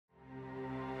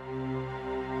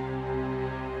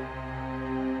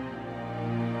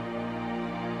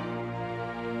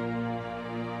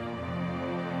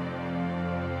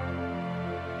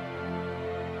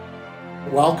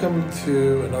Welcome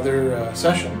to another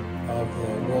session of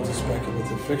the Worlds of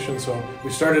Speculative Fiction. So we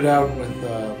started out with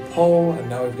Poe, and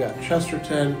now we've got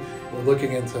Chesterton. We're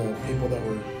looking into people that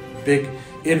were big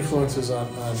influences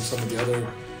on some of the other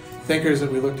thinkers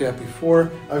that we looked at before.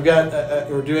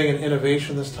 We're doing an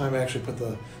innovation this time. I actually put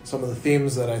some of the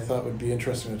themes that I thought would be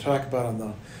interesting to talk about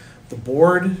on the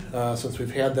board, since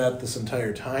we've had that this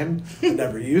entire time. I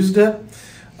never used it.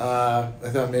 I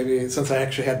thought maybe since I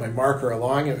actually had my marker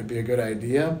along, it would be a good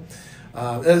idea.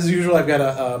 As usual, I've got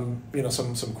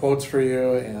some quotes for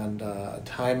you and a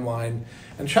timeline.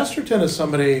 And Chesterton is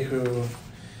somebody who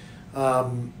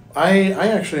I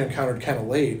actually encountered kind of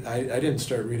late. I didn't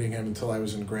start reading him until I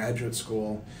was in graduate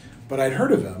school, but I'd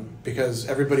heard of him because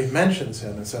everybody mentions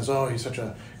him and says, "Oh, he's such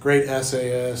a great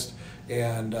essayist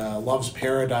and loves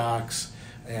paradox."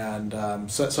 And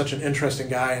such an interesting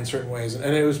guy in certain ways.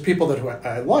 And it was people that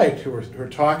I liked who were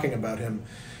talking about him,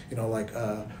 like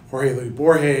Jorge Luis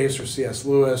Borges or C.S.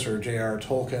 Lewis or J.R.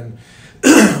 Tolkien,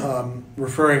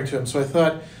 referring to him. So I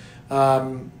thought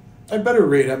I'd better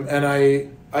read him. And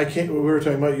we were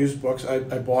talking about used books. I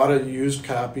bought a used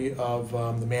copy of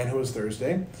The Man Who Was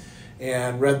Thursday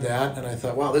and read that. And I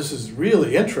thought, wow, this is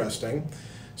really interesting.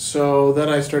 So then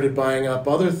I started buying up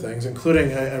other things,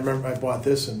 including, I remember I bought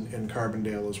this in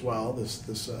Carbondale as well,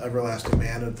 this Everlasting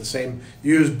Man at the same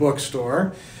used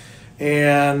bookstore.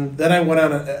 And then I went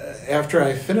on, after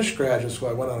I finished graduate school,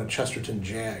 I went on a Chesterton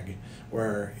Jag,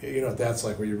 where, that's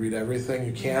like where you read everything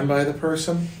you can by the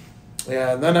person.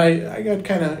 And then I got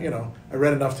kind of, I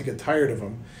read enough to get tired of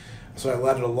them. So I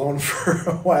let it alone for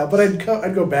a while, but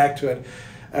I'd go back to it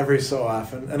every so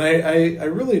often. And I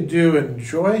really do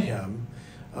enjoy him.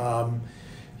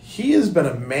 He has been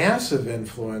a massive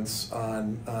influence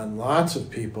on lots of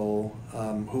people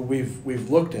who we've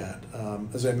looked at.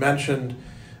 As I mentioned,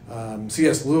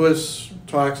 C.S. Lewis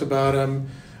talks about him.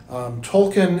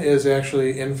 Tolkien is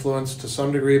actually influenced to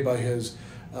some degree by his,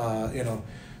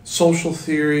 social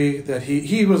theory. That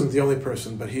he wasn't the only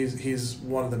person, but he's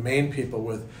one of the main people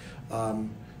with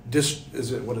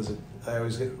I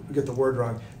always get the word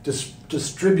wrong.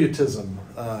 Distributism.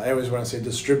 I always want to say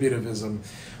distributivism,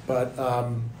 but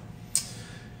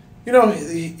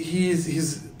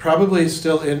he's probably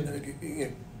still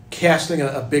casting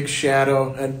a big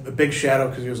shadow, and a big shadow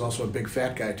because he was also a big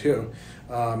fat guy too,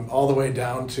 all the way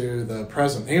down to the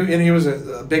present. He was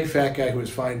a big fat guy who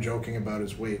was fine joking about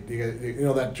his weight. You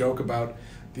know that joke about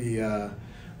the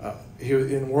he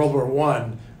was in World War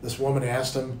I. This woman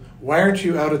asked him, "Why aren't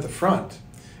you out at the front?"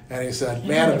 And he said,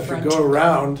 "Madam, if you go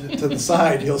around to the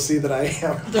side, you'll see that I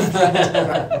am."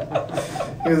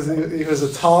 He was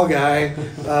a tall guy.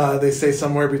 They say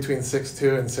somewhere between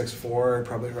 6'2" and 6'4",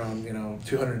 probably around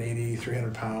 280,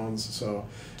 300 pounds. So,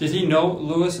 did he know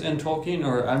Lewis and Tolkien,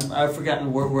 or I've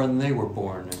forgotten when they were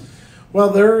born? Well,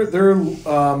 they're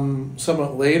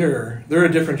somewhat later. They're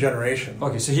a different generation.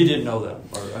 Okay, so he didn't know them,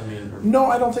 No,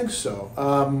 I don't think so.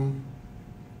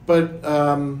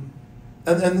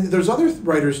 And there's other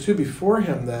writers too before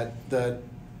him that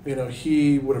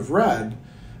he would have read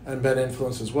and been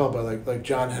influenced as well by like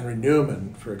John Henry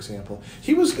Newman, for example.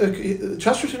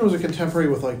 Chesterton was a contemporary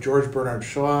with like George Bernard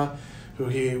Shaw, who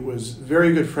he was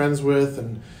very good friends with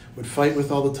and would fight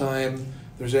with all the time.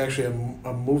 There's actually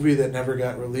a movie that never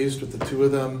got released with the two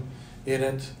of them in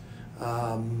it.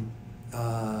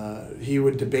 He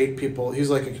would debate people.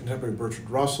 He's like a contemporary Bertrand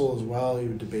Russell as well. He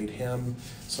would debate him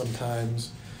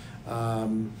sometimes. He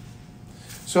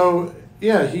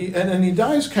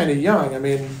dies kind of young. I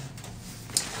mean,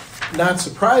 not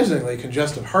surprisingly,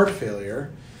 congestive heart failure.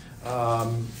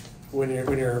 When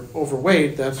you're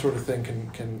overweight, that sort of thing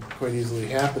can quite easily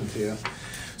happen to you.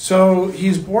 So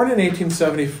he's born in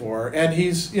 1874, and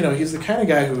he's the kind of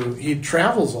guy who he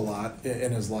travels a lot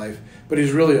in his life, but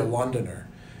he's really a Londoner,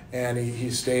 and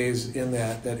he stays in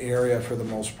that area for the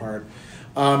most part.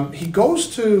 He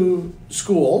goes to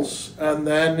schools, and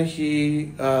then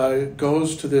he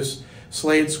goes to this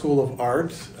Slade School of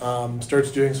Art, starts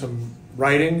doing some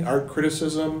writing, art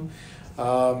criticism,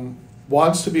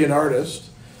 wants to be an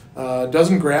artist,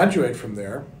 doesn't graduate from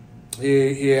there.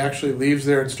 He actually leaves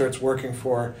there and starts working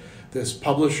for this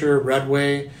publisher,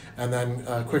 Redway, and then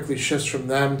quickly shifts from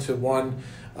them to one,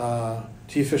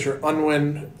 T. Fisher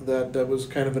Unwin, that was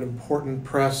kind of an important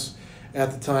press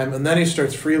at the time. And then he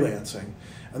starts freelancing.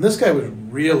 And this guy was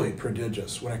really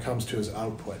prodigious when it comes to his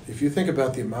output. If you think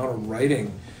about the amount of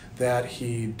writing that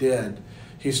he did,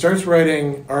 he starts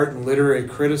writing art and literary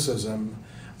criticism,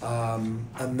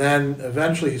 and then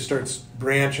eventually he starts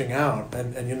branching out.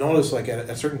 And you notice like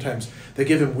at certain times they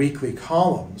give him weekly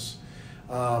columns.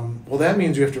 Well, that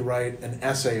means you have to write an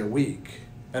essay a week.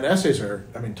 And essays are,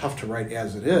 tough to write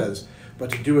as it is,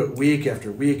 but to do it week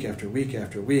after week after week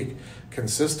after week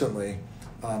consistently,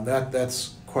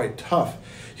 that's quite tough.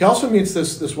 He also meets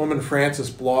this woman, Frances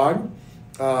Blogg.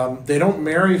 They don't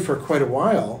marry for quite a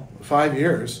while, 5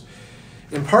 years,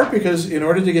 in part because in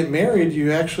order to get married,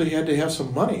 you actually had to have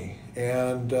some money.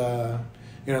 And,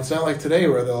 it's not like today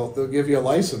where they'll give you a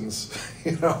license,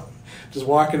 just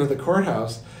walk into the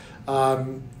courthouse.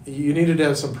 You needed to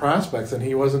have some prospects, and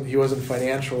he wasn't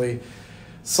financially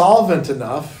solvent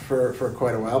enough for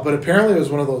quite a while. But apparently it was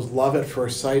one of those love at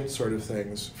first sight sort of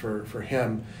things for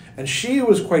him. And she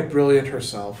was quite brilliant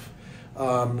herself.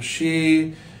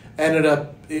 She ended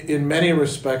up, in many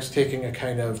respects, taking a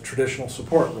kind of traditional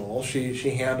support role. She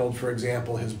handled, for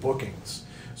example, his bookings.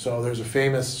 So there's a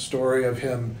famous story of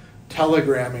him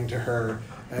telegramming to her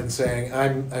and saying,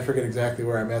 I forget exactly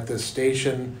where I'm at this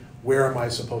station, where am I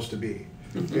supposed to be?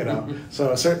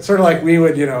 So sort of like we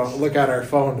would, look at our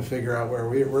phone to figure out where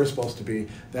we're supposed to be.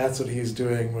 That's what he's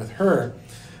doing with her.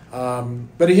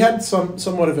 But he had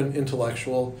somewhat of an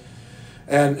intellectual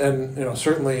and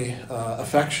certainly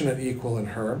affectionate equal in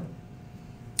her.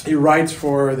 He writes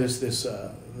for this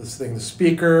thing, The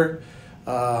Speaker.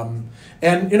 And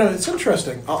it's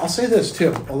interesting. I'll say this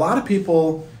too. A lot of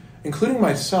people, including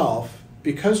myself,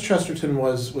 because Chesterton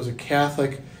was a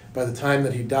Catholic by the time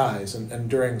that he dies, and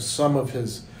during some of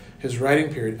his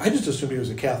writing period, I just assumed he was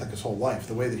a Catholic his whole life,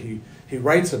 the way that he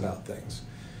writes about things.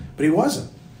 But he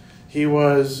wasn't. He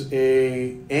was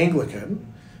a Anglican,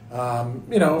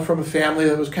 from a family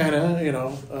that was kind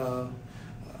of,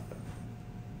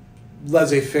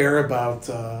 laissez-faire about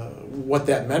what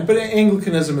that meant. But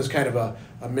Anglicanism is kind of a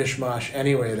mishmash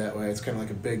anyway that way. It's kind of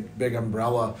like a big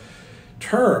umbrella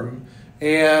term.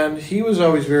 And he was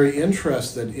always very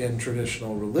interested in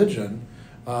traditional religion.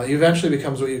 He eventually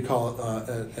becomes what you call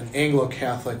an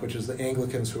Anglo-Catholic, which is the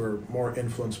Anglicans who are more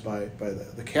influenced by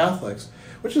the Catholics,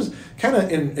 which is kind of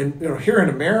in here in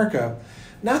America,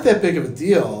 not that big of a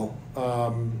deal.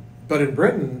 But in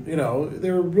Britain, they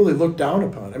were really looked down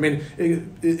upon. I mean,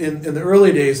 in the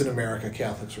early days in America,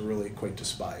 Catholics were really quite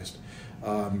despised,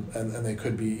 and they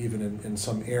could be even in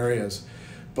some areas.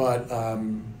 But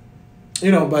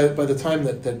by the time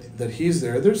that he's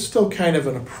there, there's still kind of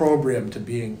an opprobrium to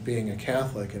being a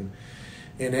Catholic in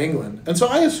England. And so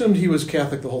I assumed he was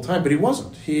Catholic the whole time, but he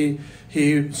wasn't. He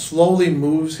slowly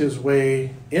moves his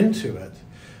way into it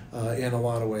in a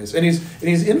lot of ways, and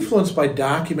he's influenced by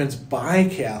documents by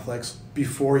Catholics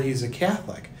before he's a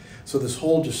Catholic. So this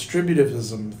whole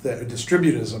distributism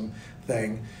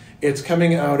thing, it's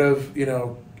coming out of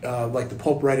like the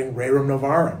Pope writing Rerum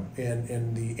Novarum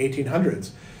in the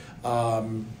 1800s.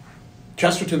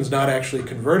 Chesterton's not actually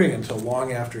converting until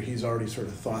long after he's already sort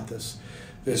of thought this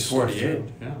 48,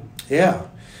 yeah.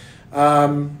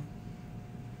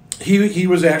 He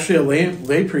was actually a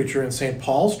lay preacher in St.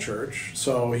 Paul's Church,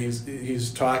 so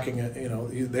he's talking,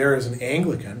 there as an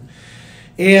Anglican.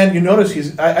 And you notice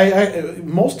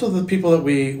most of the people that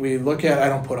we look at, I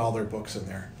don't put all their books in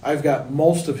there. I've got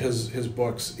most of his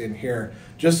books in here,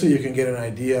 just so you can get an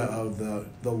idea of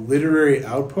the literary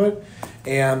output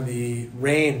and the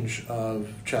range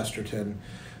of Chesterton.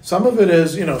 Some of it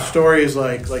is, stories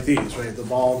like these, right? The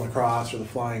Ball and the Cross, or The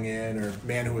Flying In, or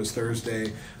Man Who Was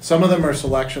Thursday. Some of them are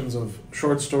selections of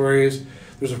short stories.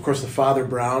 There's, of course, the Father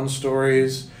Brown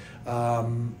stories,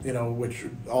 which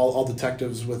all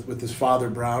detectives with this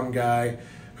Father Brown guy,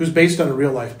 who's based on a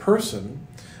real-life person.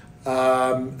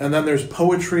 And then there's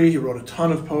poetry. He wrote a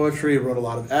ton of poetry. He wrote a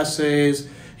lot of essays.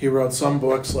 He wrote some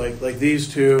books like these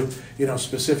two,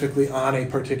 specifically on a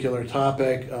particular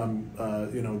topic,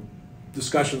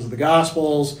 discussions of the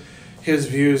Gospels, his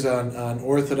views on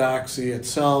orthodoxy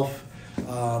itself.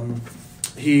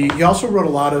 He also wrote a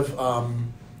lot of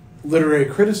literary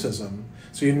criticism.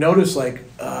 So you notice,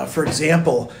 for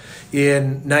example,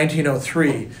 in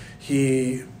 1903,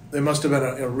 it must have been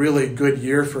a really good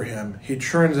year for him. He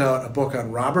churns out a book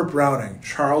on Robert Browning,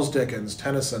 Charles Dickens,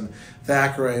 Tennyson,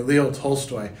 Thackeray, Leo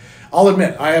Tolstoy. I'll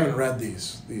admit, I haven't read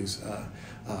these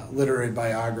literary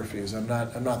biographies. I'm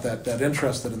not that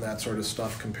interested in that sort of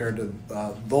stuff compared to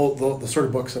the sort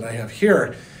of books that I have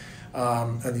here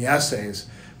and the essays.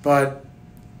 But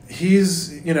he's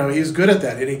good at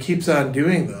that, and he keeps on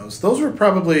doing those. Those were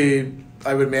probably,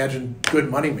 I would imagine, good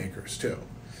money makers too.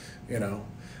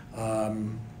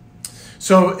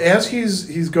 So as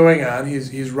he's going on,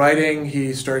 he's writing.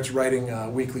 He starts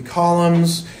writing weekly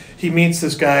columns. He meets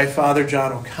this guy, Father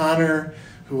John O'Connor,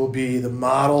 who will be the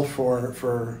model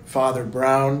for Father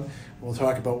Brown. We'll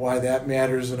talk about why that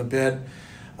matters in a bit.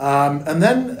 And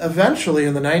then eventually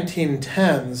in the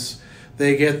 1910s,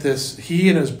 they get this, he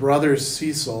and his brother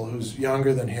Cecil, who's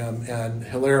younger than him, and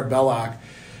Hilaire Belloc,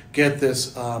 get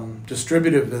this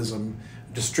distributism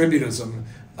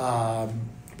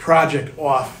project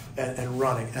off and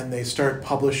running, and they start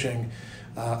publishing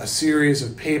a series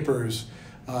of papers,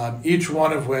 each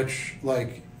one of which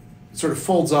like sort of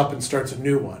folds up and starts a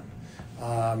new one.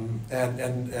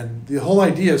 And the whole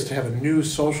idea is to have a new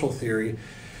social theory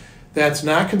that's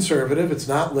not conservative, it's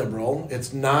not liberal,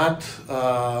 it's not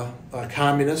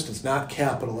communist, it's not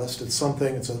capitalist. It's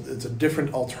something. It's a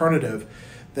different alternative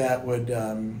that would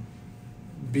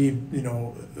be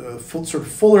sort of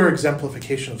fuller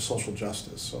exemplification of social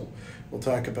justice. So we'll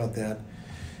talk about that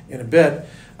in a bit.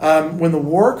 When the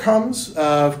war comes,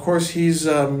 of course he's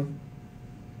a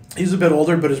bit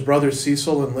older, but his brother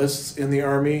Cecil enlists in the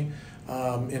army,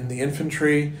 in the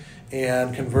infantry,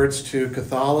 and converts to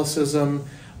Catholicism.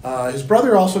 His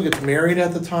brother also gets married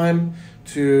at the time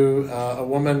to a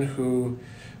woman who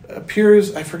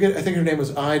appears, I think her name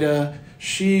was Ida.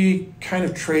 She kind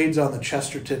of trades on the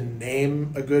Chesterton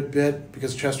name a good bit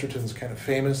because Chesterton's kind of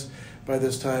famous by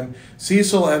this time.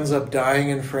 Cecil ends up dying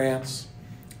in France.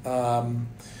 And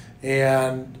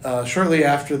shortly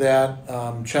after that,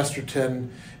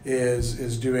 Chesterton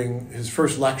is doing his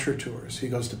first lecture tours. He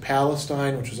goes to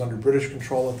Palestine, which was under British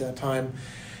control at that time,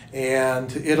 and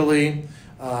to Italy.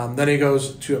 Then he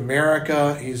goes to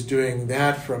America. He's doing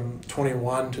that from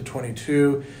 21 to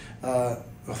 22.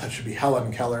 Well, that should be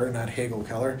Helen Keller, not Hegel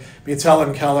Keller. Meets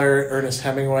Helen Keller, Ernest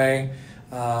Hemingway.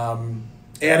 And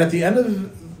at the end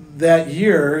of that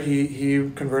year, he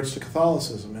converts to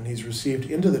Catholicism, and he's received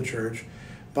into the church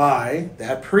by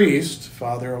that priest,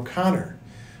 Father O'Connor.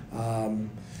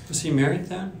 Was he married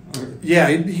then? Or? Yeah,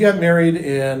 he got married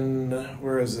in,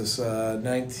 where is this,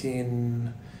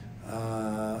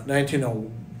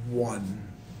 1901.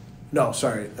 No,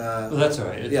 sorry. Well, that's all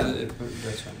right.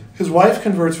 That's fine. His wife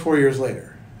converts 4 years later.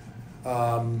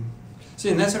 See,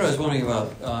 and that's what I was wondering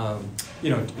about,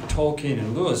 Tolkien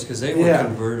and Lewis, because they were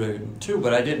converted too,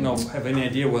 but I didn't have any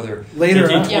idea whether later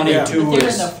 1922 but they were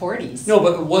in the 40s. No,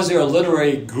 but was there a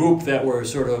literary group that were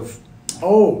sort of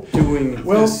doing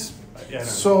this?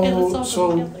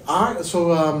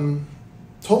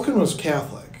 Tolkien was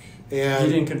Catholic. And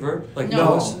he didn't convert?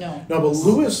 No, but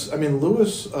Lewis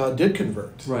did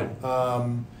convert. Right.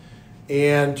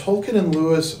 And Tolkien and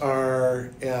Lewis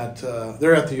are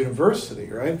they're at the university,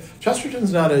 right?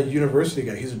 Chesterton's not a university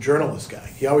guy, he's a journalist guy.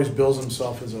 He always bills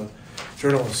himself as a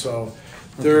journalist. So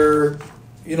they're,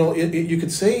 you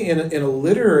could say in a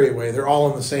literary way, they're all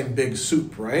in the same big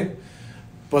soup, right?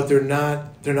 But they're not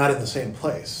in the same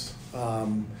place.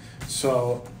 And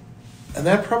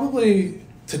that probably,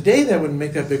 today that wouldn't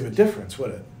make that big of a difference,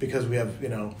 would it? Because we have,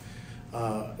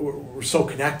 we're so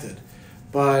connected.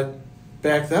 But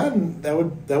back then,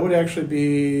 that would actually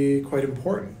be quite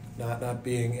important, not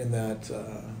being in that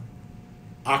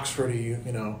Oxfordy,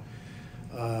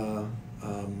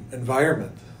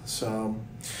 environment. So,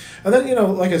 and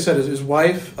then like I said, his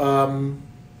wife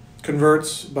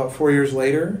converts about 4 years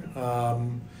later.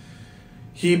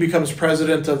 He becomes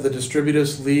president of the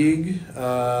Distributist League.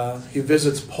 He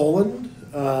visits Poland.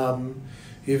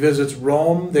 He visits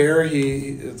Rome. There,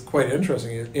 it's quite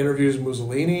interesting. He interviews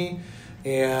Mussolini,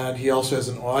 and he also has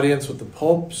an audience with the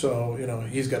Pope. So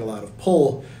he's got a lot of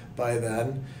pull by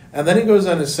then. And then he goes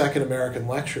on his second American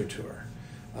lecture tour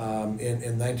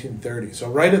in 1930. So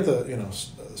right at the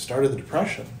start of the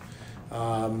Depression,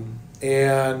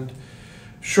 and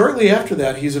shortly after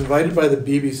that, he's invited by the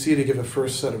BBC to give a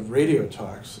first set of radio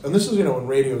talks. And this is, when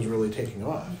radio is really taking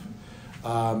off.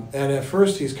 And at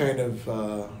first, he's kind of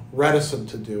reticent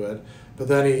to do it. But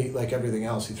then he, like everything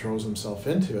else, he throws himself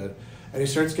into it. And he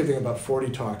starts giving about 40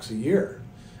 talks a year.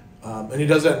 And he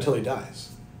does that until he dies.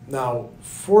 Now,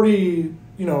 40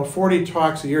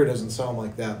 talks a year doesn't sound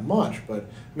like that much. But,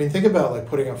 think about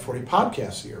putting out 40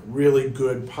 podcasts a year. Really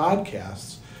good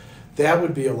podcasts. That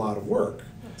would be a lot of work.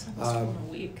 Almost one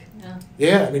a week.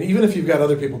 Yeah, even if you've got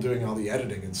other people doing all the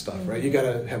editing and stuff, right? You got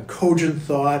to have cogent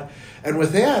thought, and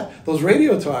with that, those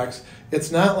radio talks,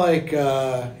 it's not like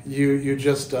you could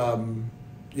just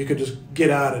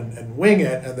get on and wing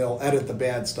it, and they'll edit the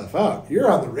bad stuff out. You're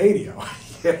on the radio,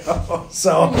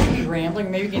 So maybe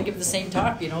rambling, maybe you can give the same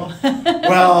talk,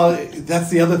 Well, that's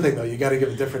the other thing, though. You got to give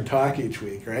a different talk each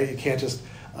week, right? You can't just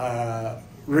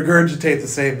regurgitate the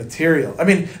same material.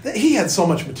 He had so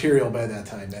much material by that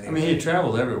time anyway. He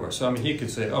traveled everywhere, so he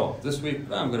could say, this week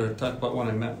I'm going to talk about when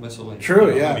I met Mussolini.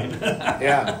 True, yeah.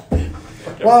 Yeah.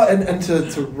 Well, and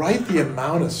to write the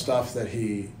amount of stuff that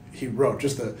he wrote,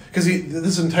 because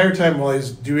this entire time while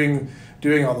he's doing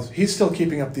all this, he's still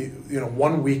keeping up the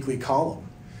one weekly column.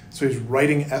 So he's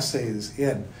writing essays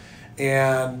in.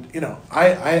 And,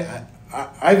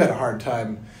 I've had a hard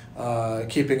time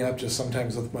keeping up just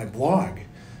sometimes with my blog.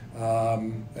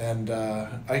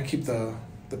 I keep the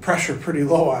pressure pretty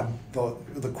low on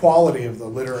the quality of the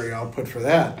literary output for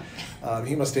that.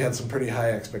 He must have had some pretty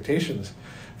high expectations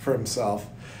for himself.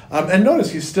 And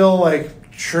notice he's still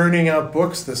like churning out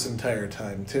books this entire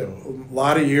time too. A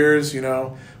lot of years,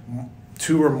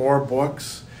 2 or more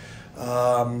books.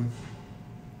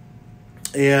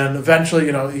 And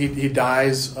eventually, he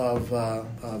dies of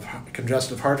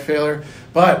congestive heart failure.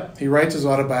 But he writes his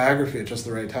autobiography at just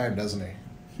the right time, doesn't he?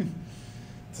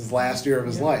 It's his last year of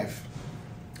his life.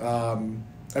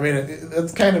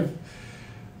 It's kind of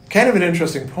an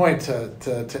interesting point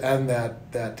to end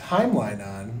that timeline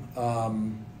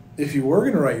on. If you were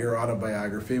going to write your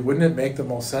autobiography, wouldn't it make the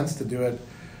most sense to do it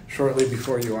shortly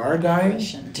before you are dying?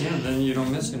 Yeah, then you don't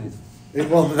miss anything.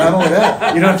 Well, not only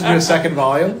that, you don't have to do a second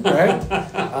volume, right?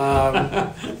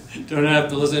 Don't have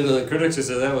to listen to the critics who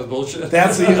say that was bullshit.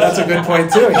 That's a good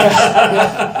point too.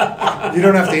 Yeah. You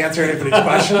don't have to answer anybody's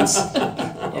questions.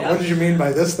 What did you mean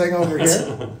by this thing over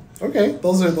here? Okay,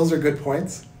 those are good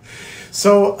points.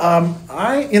 So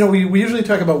we usually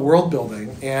talk about world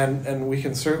building, and we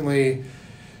can certainly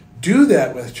do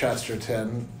that with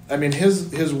Chesterton. I mean,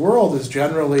 his world is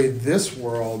generally this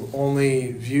world,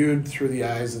 only viewed through the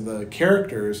eyes of the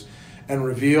characters and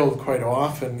revealed quite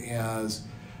often as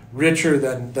richer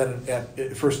than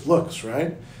it first looks,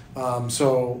 right?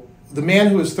 So The Man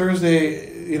Who Is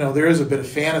Thursday, there is a bit of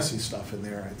fantasy stuff in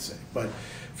there, I'd say. But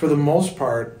for the most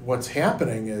part, what's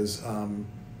happening is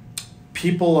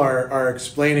people are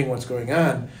explaining what's going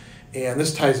on, and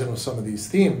this ties in with some of these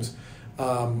themes.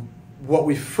 What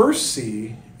we first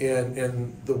see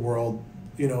in the world,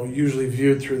 usually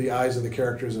viewed through the eyes of the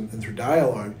characters and through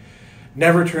dialogue,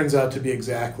 never turns out to be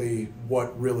exactly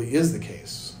what really is the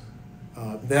case.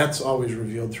 That's always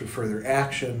revealed through further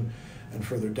action and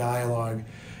further dialogue.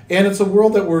 And it's a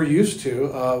world that we're used to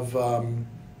of,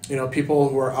 people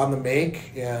who are on the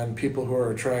make and people who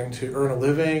are trying to earn a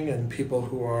living and people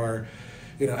who are,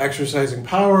 exercising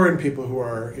power and people who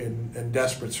are in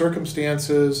desperate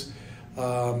circumstances.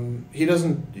 He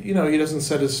doesn't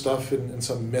set his stuff in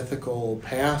some mythical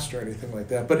past or anything like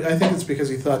that. But I think it's because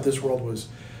he thought this world was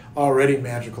already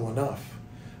magical enough,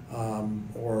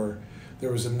 or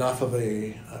there was enough of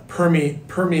a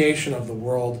permeation of the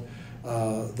world,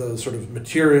 the sort of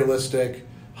materialistic,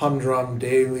 humdrum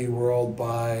daily world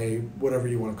by whatever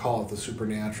you want to call it, the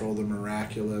supernatural, the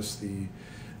miraculous, the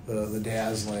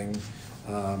dazzling.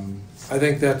 I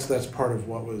think that's part of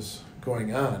what was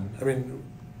going on. I mean,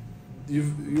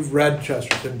 You've read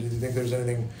Chesterton. Do you think there's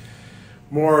anything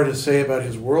more to say about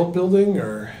his world building,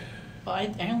 or? Well,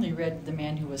 I only read The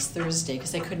Man Who Was Thursday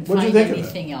because I couldn't What'd find you think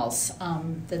anything else.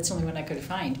 That's the only one I could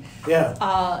find. Yeah.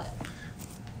 I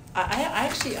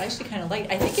actually kind of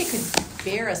liked. I think it could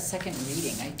bear a second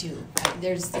reading. I do.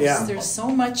 There's so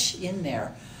much in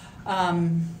there.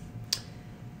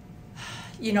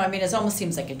 It almost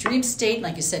seems like a dream state.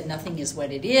 Like you said, nothing is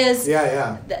what it is.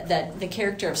 Yeah. That the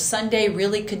character of Sunday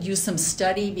really could use some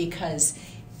study, because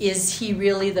is he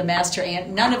really the master?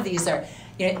 And none of these are,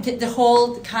 the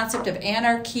whole concept of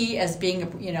anarchy as being,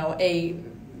 a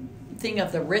thing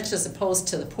of the rich as opposed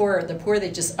to the poor. The poor,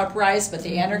 they just uprise, but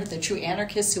the true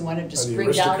anarchists who want to just bring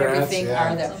down everything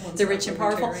are the rich and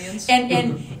powerful.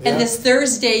 And this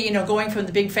Thursday, going from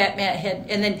the big fat man head,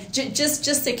 and then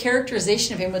just the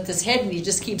characterization of him with this head, and he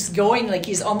just keeps going like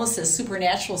he's almost a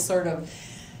supernatural sort of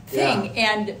thing.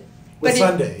 Yeah. With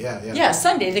Sunday, yeah,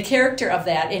 Sunday, the character of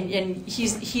that, and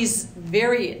he's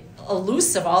very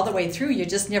elusive all the way through. You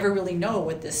just never really know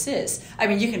what this is. I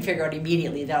mean, you can figure out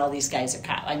immediately that all these guys are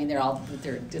cops. I mean, they're all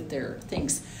with their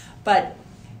things, but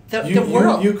the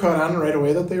world. You caught on right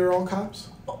away that they were all cops?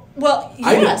 Well,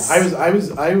 yes. I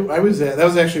was that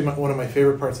was actually one of my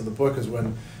favorite parts of the book, is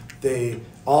when they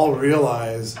all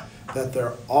realize that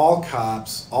they're all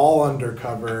cops, all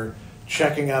undercover,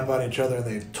 checking up on each other, and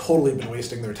they've totally been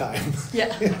wasting their time.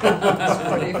 Yeah.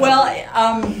 Well,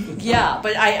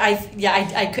 but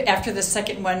I could, after the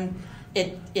second one,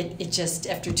 it just,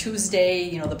 after Tuesday,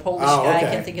 the Polish guy, I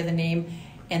can't think of the name,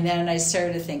 and then I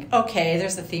started to think, okay,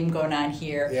 there's a theme going on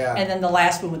here. Yeah. And then the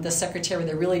last one with the secretary,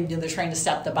 they're trying to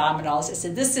stop the bomb and all this. I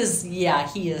said, this is, he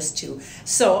is too.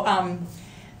 So, I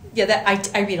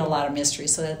read a lot of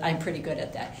mysteries, so that I'm pretty good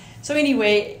at that. So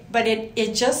anyway, but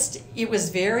it was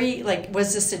very, like,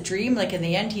 was this a dream? Like, in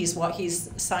the end,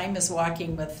 Syme is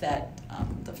walking with that,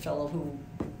 the fellow who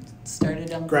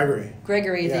started him. Gregory,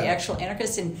 the actual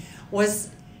anarchist, and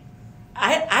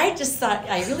I just thought,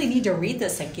 I really need to read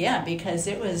this again, because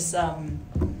it was, it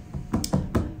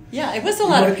was a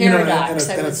lot of paradox,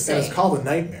 I would say. And it's called a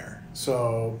nightmare.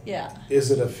 So yeah.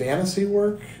 Is it a fantasy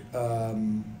work?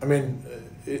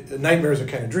 Nightmare is a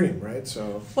kind of dream, right?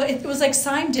 So. Well, it was like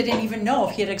Syme didn't even know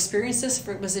if he had experienced this, if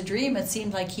it was a dream. It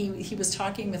seemed like he was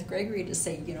talking with Gregory to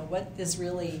say, what is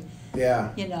really,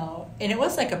 yeah, and it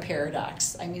was like a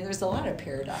paradox. I mean, there's a lot of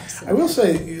paradox. I will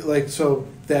say, so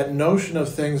that notion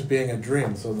of things being a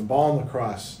dream. So the ball and the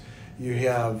cross, you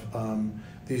have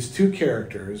these two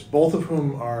characters, both of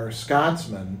whom are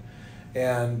Scotsmen,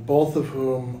 and both of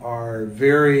whom are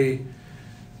very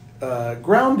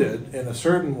grounded in a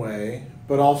certain way,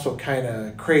 but also kind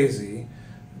of crazy,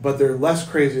 but they're less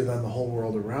crazy than the whole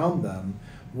world around them.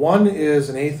 One is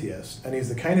an atheist, and he's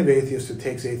the kind of atheist who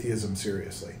takes atheism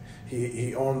seriously.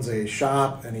 He owns a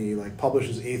shop, and he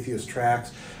publishes atheist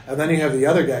tracts. And then you have the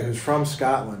other guy who's from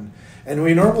Scotland. And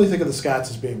we normally think of the Scots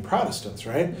as being Protestants,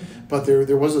 right? Mm-hmm. But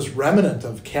there was this remnant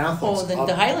of Catholics. Oh,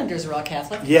 the Highlanders were all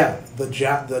Catholic? Yeah, the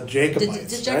Jacobites. The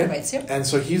Jacobites, right? Yep. And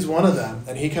so he's one of them,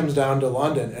 and he comes down to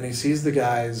London, and he sees the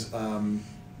guys.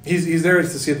 He's there to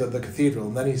see the cathedral,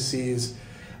 and then he sees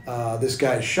this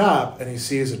guy's shop, and he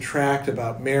sees a tract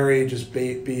about Mary just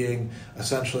being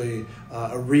essentially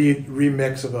a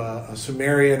remix of a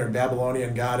Sumerian or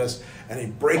Babylonian goddess, and he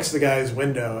breaks the guy's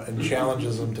window and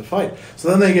challenges him to fight. So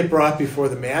then they get brought before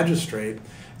the magistrate,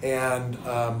 and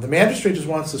the magistrate just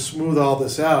wants to smooth all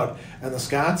this out, and the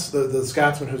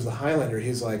Scotsman who's the Highlander,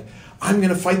 he's like, I'm going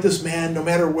to fight this man no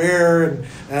matter where,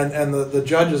 and the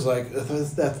judge is like,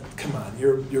 come on,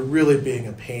 you're really being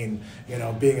a pain,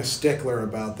 being a stickler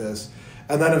about this.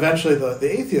 And then eventually the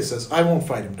atheist says, I won't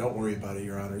fight him, don't worry about it,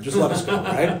 Your Honor, just let us go,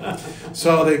 right?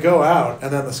 So they go out,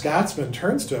 and then the Scotsman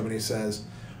turns to him and he says,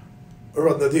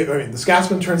 the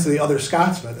Scotsman turns to the other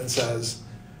Scotsman and says,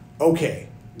 okay,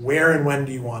 where and when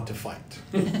do you want to fight?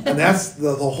 And that's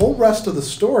the whole rest of the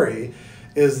story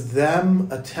is them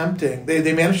attempting,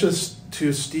 they managed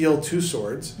to steal two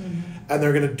swords, mm-hmm. and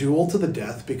they're going to duel to the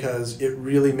death because it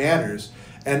really matters.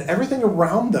 And everything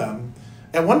around them,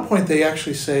 at one point they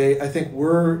actually say, I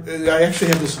actually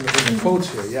have this in the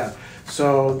quotes here, yeah.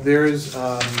 So there's,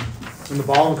 in the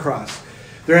Ball and Cross,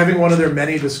 they're having one of their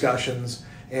many discussions,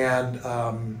 and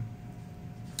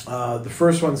the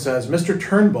first one says, Mr.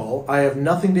 Turnbull, I have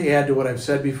nothing to add to what I've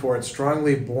said before. It's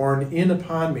strongly borne in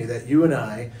upon me that you and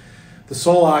I, the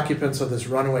sole occupants of this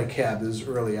runaway cab, this is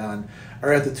early on,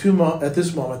 are at this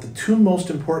moment the two most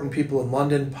important people in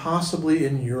London, possibly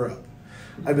in Europe.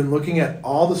 I've been looking at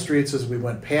all the streets as we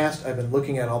went past. I've been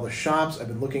looking at all the shops. I've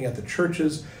been looking at the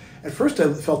churches. At first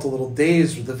I felt a little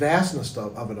dazed with the vastness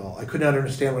of it all. I could not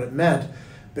understand what it meant,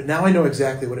 but now I know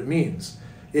exactly what it means.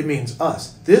 It means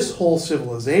us. This whole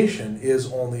civilization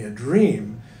is only a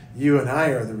dream. You and I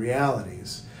are the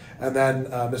realities. And then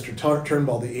Mr.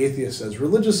 Turnbull, the atheist, says,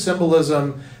 religious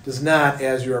symbolism does not,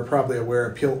 as you are probably aware,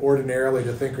 appeal ordinarily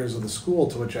to thinkers of the school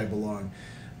to which I belong.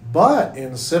 But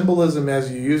in symbolism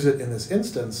as you use it in this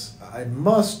instance, I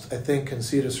think,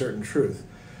 concede a certain truth.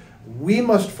 We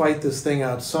must fight this thing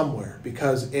out somewhere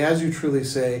because, as you truly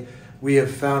say, we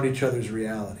have found each other's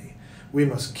reality. We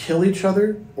must kill each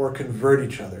other or convert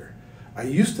each other. I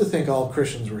used to think all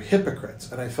Christians were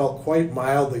hypocrites, and I felt quite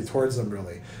mildly towards them,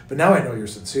 really. But now I know you're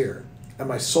sincere, and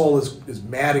my soul is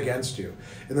mad against you.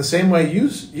 In the same way you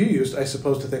used, I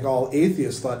suppose, to think all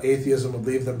atheists thought atheism would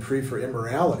leave them free for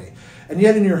immorality. And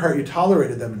yet in your heart you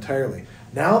tolerated them entirely.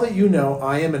 Now that you know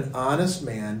I am an honest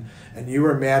man, and you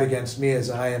are mad against me as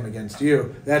I am against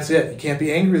you, that's it. You can't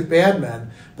be angry with bad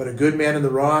men, but a good man in the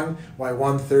wrong, why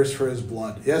one thirsts for his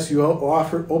blood. Yes, you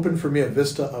open for me a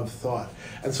vista of thought.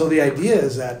 And so the idea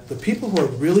is that the people who are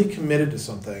really committed to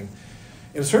something,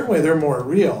 in a certain way, they're more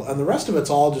real. And the rest of it's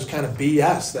all just kind of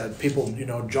BS that people,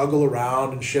 juggle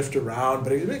around and shift around,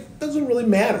 but it doesn't really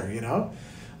matter,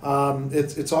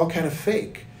 It's all kind of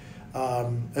fake.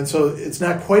 And so it's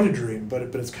not quite a dream, but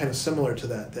it's kind of similar to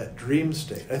that dream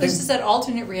state. This is that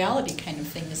alternate reality kind of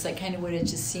thing. It's like kind of what it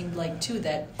just seemed like, too,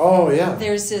 that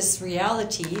there's this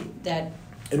reality that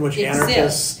in which exists.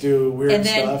 Anarchists do weird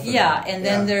stuff. And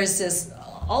then there's this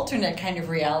alternate kind of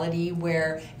reality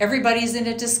where everybody's in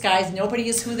a disguise, nobody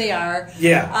is who they are.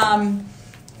 Yeah.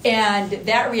 And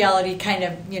that reality kind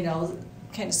of,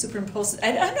 superimposed.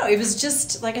 I don't know. It was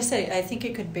just, like I said, I think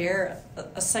it could bear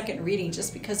a second reading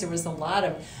just because there was a lot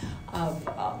of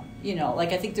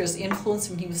I think there's influence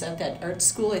when he was at that art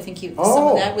school. I think some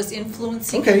of that was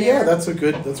influencing him there. That's a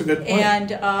good point.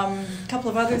 And a couple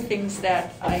of other things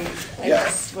that I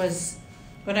guess was,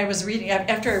 when I was reading,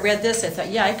 after I read this, I thought,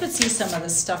 I could see some of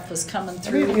this stuff was coming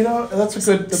through. That's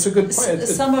a good point.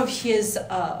 Some of his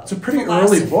it's a pretty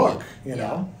early book,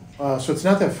 So it's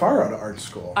not that far out of art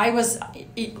school. They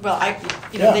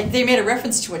made a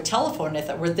reference to a telephone. And I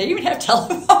thought, were they even have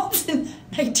telephones in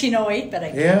 1908? But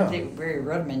they were very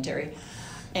rudimentary.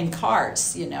 And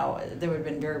cars, there would have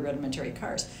been very rudimentary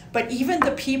cars. But even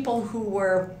the people who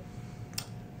were,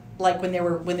 like when they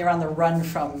were on the run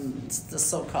from the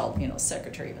so-called,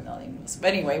 secretary, even though they was.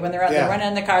 But anyway, when they're on the run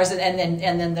on the cars, and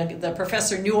then the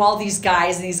professor knew all these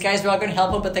guys, and these guys were all going to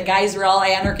help him, but the guys were all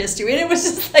anarchists too. And it was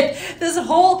just like this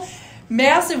whole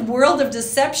massive world of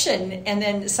deception. And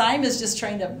then Syme is just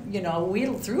trying to,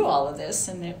 wheedle through all of this.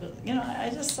 And it was, I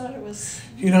just thought it was.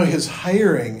 His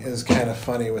hiring is kind of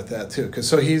funny with that too, because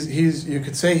he's you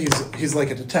could say he's like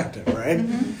a detective, right?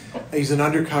 Mm-hmm. He's an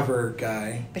undercover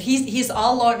guy. But he's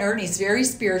all law and order. He's very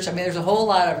spiritual. I mean, there's a whole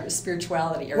lot of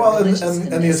spirituality. Well, and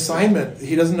the assignment,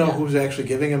 he doesn't know who's actually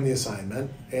giving him the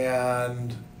assignment,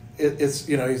 and it's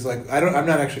he's like, I'm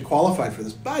not actually qualified for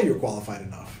this. But you're qualified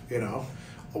enough,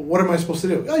 What am I supposed to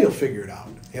do? Oh, you'll figure it out,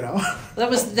 That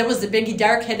was the big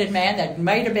dark-headed man that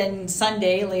might have been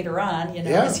Sunday later on,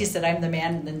 because he said, "I'm the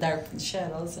man in the dark and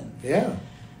shadows." And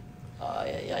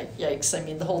yikes! I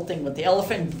mean, the whole thing with the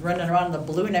elephant running around in the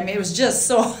balloon. I mean, it was just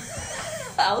so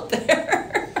out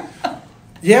there.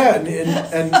 Yeah, and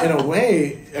in a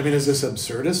way, I mean, is this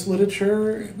absurdist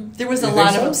literature? There was a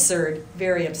lot of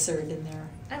very absurd in there.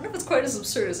 I don't know if it's quite as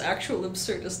absurd as actual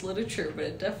absurdist literature, but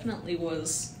it definitely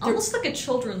was almost like a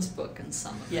children's book in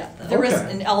some of it. There was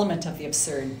an element of the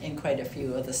absurd in quite a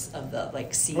few of the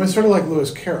scenes. Well, it's sort of like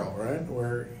Lewis Carroll, right?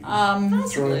 Where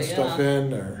throwing stuff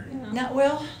in, or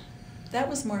that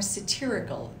was more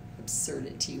satirical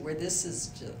absurdity, where this is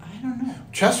just, I don't know.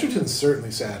 Chesterton's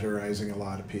certainly satirizing a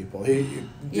lot of people. A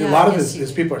lot of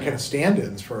his people are kind of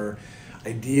stand-ins for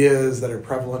ideas that are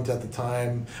prevalent at the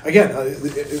time. Again,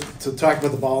 to talk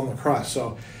about the ball and lacrosse.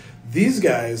 So these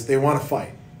guys, they want to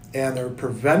fight, and they're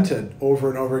prevented over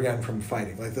and over again from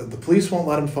fighting. Like the police won't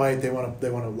let them fight. They want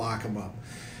to lock them up.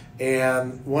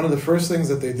 And one of the first things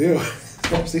that they do,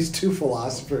 there's these two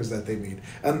philosophers that they meet,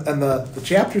 and the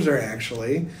chapters are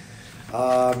actually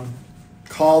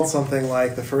called something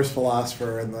like the first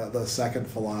philosopher and the second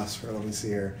philosopher. Let me see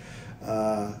here.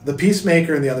 The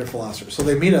peacemaker and the other philosopher. So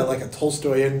they meet a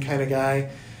Tolstoyan kind of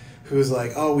guy who's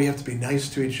like, oh, we have to be nice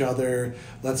to each other,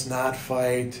 let's not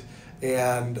fight.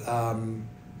 And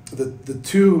the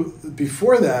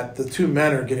two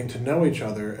men are getting to know each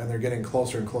other, and they're getting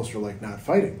closer and closer, like not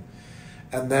fighting.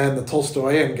 And then the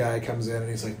Tolstoyan guy comes in, and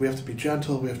he's like, we have to be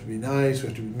gentle, we have to be nice, we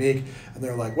have to be meek. And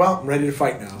they're like, well, I'm ready to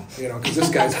fight now, because this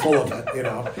guy's full of it,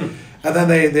 And then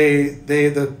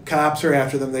the cops are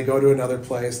after them. They go to another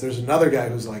place. There's another guy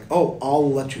who's like, oh,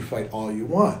 I'll let you fight all you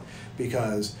want,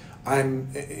 because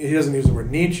he doesn't use the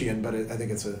word Nietzschean, but I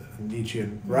think it's a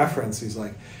Nietzschean reference. He's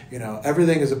like,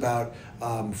 everything is about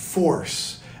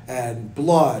force and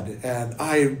blood, and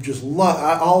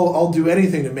I'll do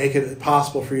anything to make it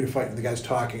possible for you to fight. And the guy's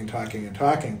talking and talking and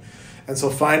talking. And so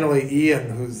finally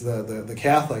Ian, who's the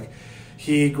Catholic,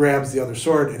 he grabs the other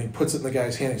sword and he puts it in the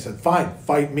guy's hand. He said, fine,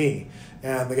 fight me.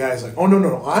 And the guy's like, oh,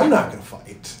 no, I'm not going to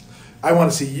fight. I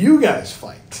want to see you guys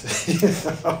fight.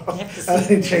 And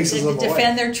he chases them away.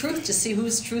 Defend their truth to see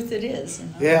whose truth it is.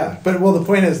 Yeah, but the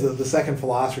point is the second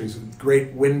philosopher is a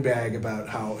great windbag about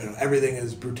how everything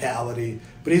is brutality,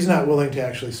 but he's not willing to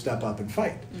actually step up and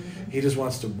fight. Mm-hmm. He just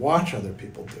wants to watch other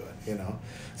people do it.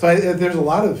 So there's a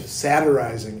lot of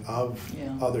satirizing of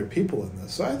other people in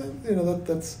this. So I think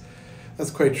that's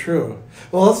quite true.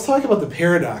 Well, let's talk about the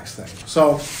paradox thing.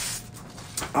 So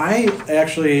I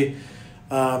actually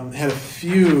had a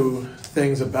few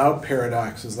things about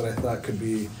paradoxes that I thought could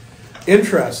be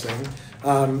interesting.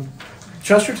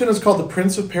 Chesterton is called the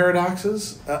Prince of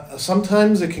Paradoxes.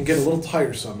 Sometimes it can get a little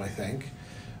tiresome, I think,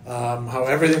 how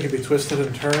everything can be twisted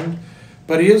and turned,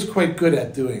 but he is quite good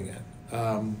at doing it.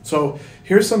 So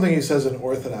here's something he says in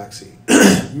Orthodoxy.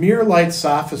 Mere light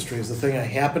sophistry is the thing I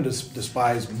happen to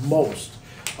despise most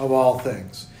of all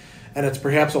things. And it's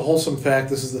perhaps a wholesome fact,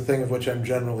 this is the thing of which I'm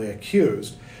generally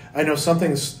accused. I know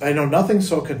nothing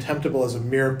so contemptible as a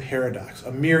mere paradox,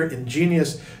 a mere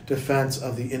ingenious defense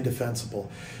of the indefensible.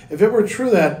 If it were true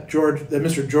that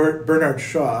Mr. Bernard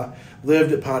Shaw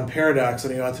lived upon paradox,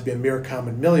 then he ought to be a mere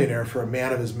common millionaire, for a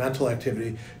man of his mental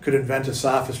activity could invent a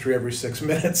sophistry every 6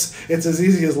 minutes. It's as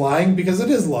easy as lying, because it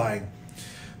is lying.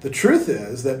 The truth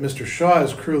is that Mr. Shaw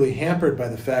is cruelly hampered by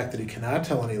the fact that he cannot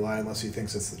tell any lie unless he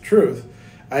thinks it's the truth.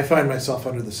 I find myself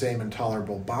under the same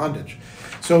intolerable bondage.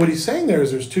 So what he's saying there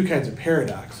is there's two kinds of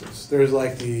paradoxes. There's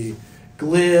like the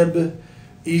glib,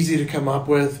 easy to come up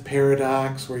with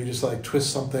paradox, where you just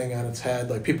twist something on its head.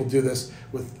 Like people do this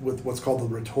with what's called the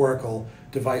rhetorical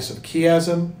device of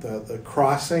chiasm, the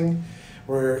crossing,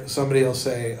 where somebody will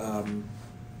say,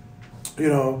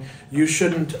 you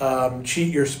shouldn't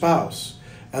cheat your spouse.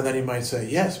 And then he might say,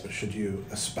 yes, but should you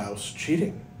espouse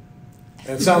cheating?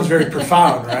 And it sounds very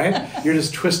profound, right? You're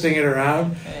just twisting it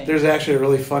around. Right. There's actually a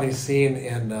really funny scene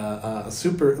in a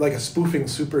spoofing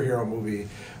superhero movie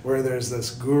where there's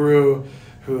this guru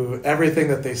who everything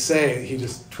that they say, he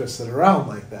just twists it around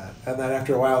like that. And then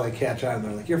after a while they catch on and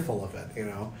they're like, you're full of it,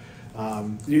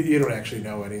 you don't actually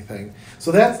know anything.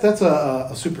 So that's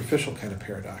a superficial kind of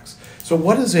paradox. So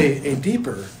what is a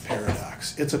deeper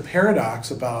paradox? It's a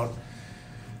paradox about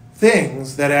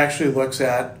things that actually looks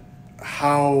at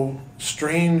how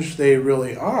strange they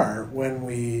really are when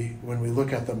we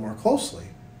look at them more closely.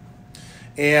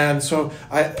 And so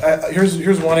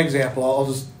here's one example. I'll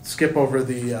just skip over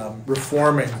the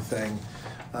reforming thing.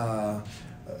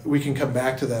 We can come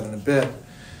back to that in a bit.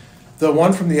 The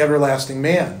one from the Everlasting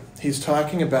Man, he's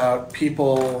talking about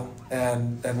people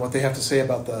and what they have to say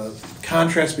about the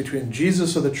contrast between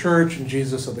Jesus of the church and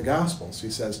Jesus of the Gospels. He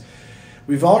says,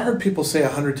 we've all heard people say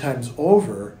 100 times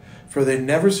over, for they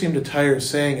never seem to tire of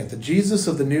saying it, the Jesus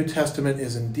of the New Testament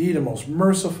is indeed a most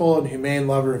merciful and humane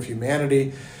lover of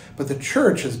humanity, but the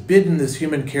church has bidden this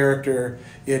human character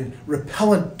in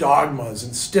repellent dogmas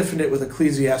and stiffened it with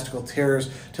ecclesiastical terrors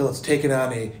till it's taken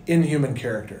on an inhuman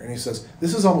character. And he says,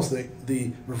 this is almost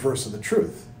the reverse of the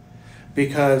truth.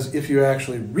 Because if you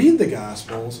actually read the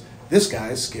Gospels, this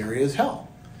guy's scary as hell.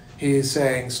 He's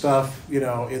saying stuff,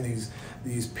 in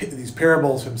these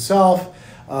parables himself,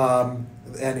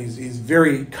 and he's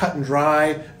very cut and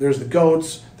dry. There's the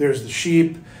goats, there's the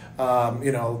sheep,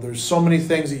 there's so many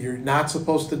things that you're not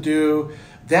supposed to do.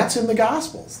 That's in the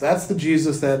Gospels. That's the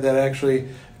Jesus that actually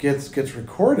gets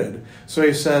recorded. So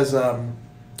he says,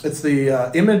 it's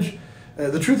the image.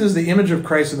 The truth is the image of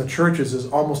Christ in the churches is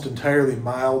almost entirely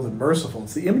mild and merciful.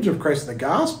 It's the image of Christ in the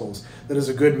Gospels that is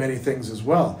a good many things as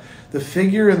well. The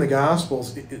figure in the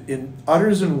Gospels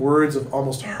utters in words of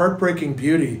almost heartbreaking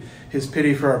beauty his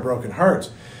pity for our broken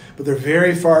hearts. But they're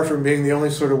very far from being the only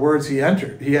sort of words he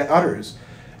utters.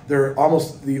 They're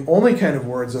almost the only kind of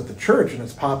words that the church in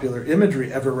its popular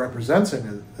imagery ever represents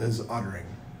him as uttering.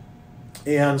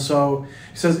 And so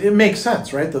he says it makes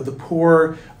sense, right? That the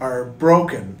poor are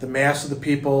broken. The mass of the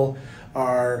people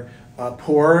are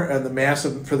poor, and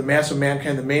for the mass of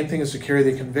mankind, the main thing is to carry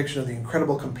the conviction of the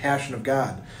incredible compassion of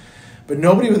God. But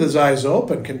nobody with his eyes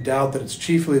open can doubt that it's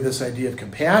chiefly this idea of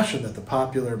compassion that the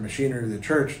popular machinery of the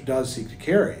church does seek to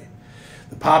carry.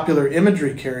 The popular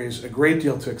imagery carries a great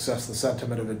deal to express the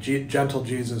sentiment of a gentle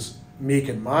Jesus, meek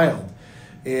and mild.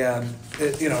 And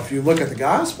if you look at the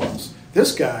Gospels,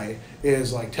 this guy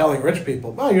is like telling rich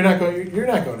people, "Oh, you're not going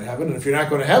to heaven, and if you're not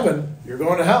going to heaven, you're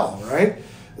going to hell." Right?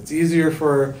 It's easier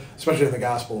especially in the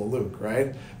Gospel of Luke,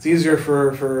 right? It's easier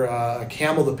for a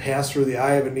camel to pass through the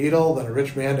eye of a needle than a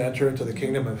rich man to enter into the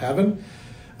kingdom of heaven.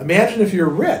 Imagine if you're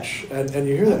rich and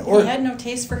you hear that. He had no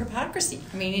taste for hypocrisy.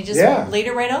 I mean, he just laid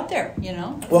it right out there,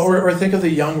 Well, or think of the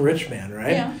young rich man,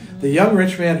 right? Yeah. The young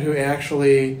rich man who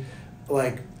actually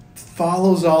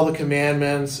follows all the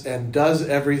commandments and does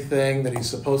everything that he's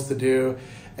supposed to do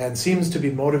and seems to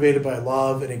be motivated by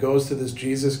love, and he goes to this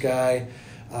Jesus guy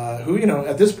who,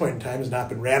 at this point in time has not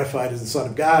been ratified as the Son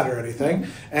of God or anything,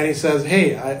 and he says,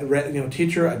 "Hey,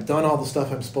 teacher, I've done all the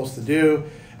stuff I'm supposed to do."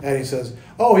 And he says,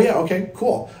 "Oh, yeah, okay,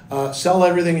 cool. Sell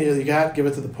everything you got, give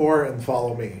it to the poor, and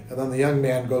follow me." And then the young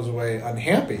man goes away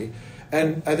unhappy.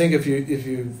 And I think if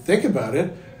you think about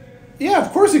it, yeah,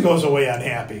 of course he goes away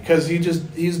unhappy, because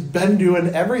he's been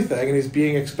doing everything, and he's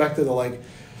being expected to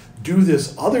do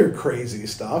this other crazy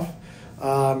stuff.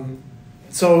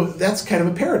 So that's kind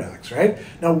of a paradox, right?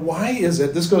 Now, why is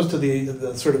it, this goes to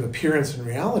the sort of appearance and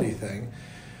reality thing,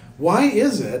 why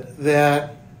is it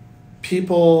that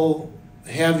people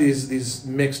have these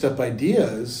mixed up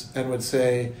ideas and would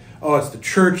say, oh, it's the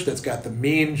church that's got the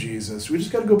mean Jesus. We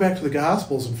just got to go back to the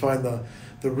Gospels and find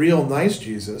the real nice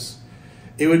Jesus.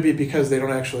 It would be because they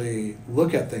don't actually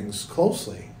look at things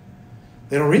closely.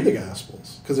 They don't read the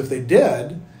Gospels. Because if they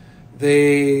did,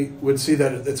 they would see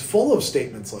that it's full of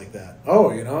statements like that.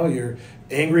 Oh, you're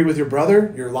angry with your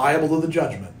brother, you're liable to the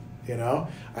judgment.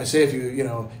 I say if you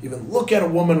even look at a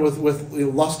woman with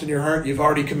lust in your heart, you've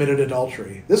already committed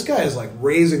adultery. This guy is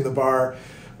raising the bar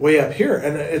way up here,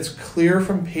 and it's clear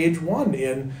from page 1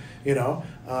 in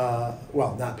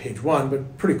well, not page 1,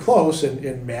 but pretty close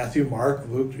in Matthew, Mark,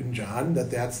 Luke, and John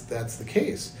that's the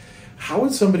case. How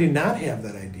would somebody not have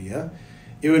that idea?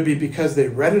 It would be because they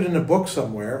read it in a book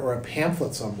somewhere or a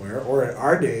pamphlet somewhere, or in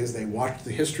our days they watched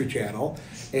the History Channel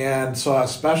and saw a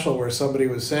special where somebody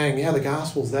was saying, yeah, the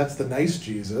Gospels, that's the nice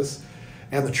Jesus.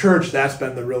 And the church, that's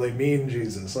been the really mean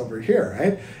Jesus over here,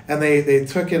 right? And they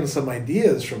took in some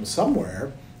ideas from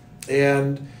somewhere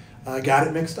and got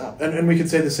it mixed up. And we could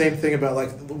say the same thing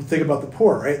about, think about the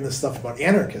poor, right? And this stuff about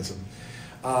anarchism.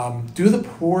 Do the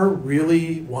poor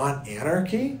really want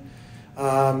anarchy?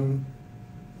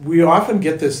 We often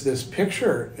get this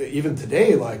picture, even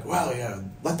today, like, well, yeah,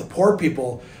 let the poor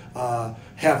people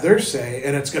have their say,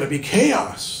 and it's going to be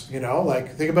chaos.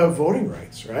 Think about voting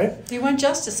rights, right? They want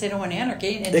justice. They don't want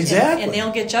anarchy. Exactly. And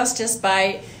they'll get justice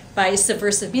by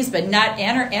subversive means, but not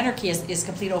anarchy is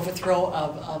complete overthrow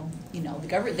of the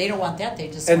government. They don't want that. They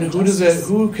just want justice.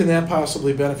 Who can that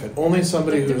possibly benefit? Only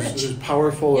somebody who's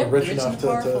powerful or rich enough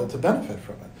to benefit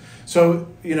from it. So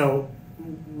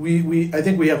I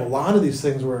think we have a lot of these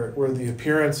things where the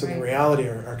appearance and the reality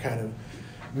are kind of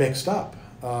mixed up.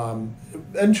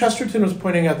 And Chesterton was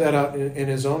pointing that out in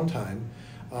his own time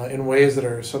in ways that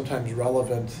are sometimes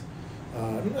relevant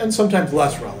and sometimes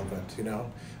less relevant.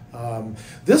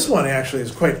 This one actually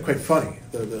is quite funny.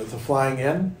 The flying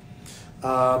in.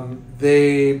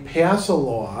 They pass a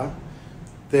law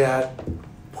that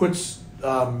puts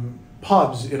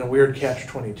pubs in a weird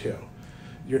catch-22.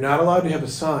 You're not allowed to have a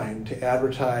sign to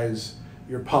advertise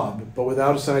your pub, but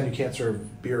without a sign you can't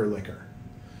serve beer or liquor.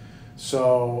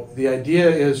 So the idea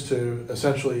is to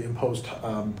essentially impose,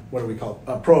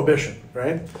 prohibition,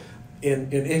 right,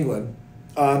 in England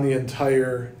on the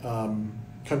entire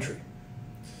country.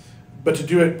 But to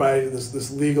do it by this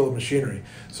legal machinery.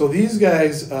 So these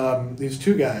guys, these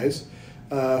two guys,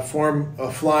 form a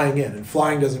flying in. And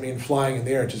flying doesn't mean flying in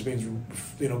the air, it just means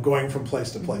going from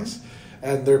place to place. Mm-hmm.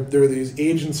 And they're these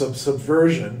agents of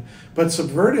subversion, but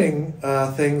subverting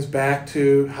things back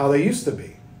to how they used to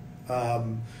be.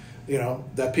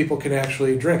 That people can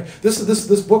actually drink.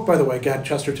 This book, by the way, got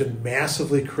Chesterton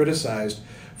massively criticized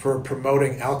for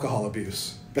promoting alcohol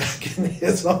abuse back in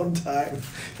his own time.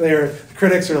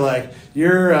 Critics are like,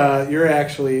 you're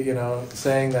actually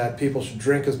saying that people should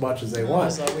drink as much as they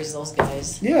want. There's always those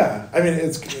guys. Yeah, I mean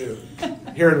it's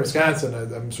here in Wisconsin.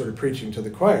 I'm sort of preaching to the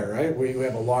choir, right? We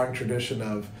have a long tradition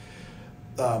of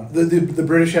the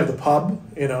British have the pub,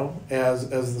 as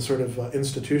the sort of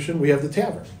institution. We have the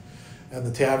tavern, and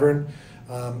the tavern,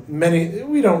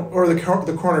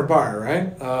 the corner bar,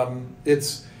 right?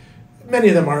 Many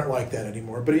of them aren't like that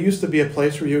anymore, but it used to be a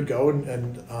place where you would go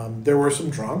and there were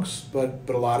some drunks, but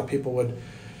a lot of people would,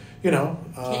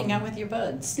 hang out with your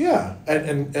buds. Yeah,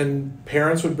 and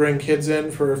parents would bring kids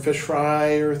in for a fish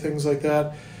fry or things like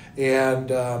that,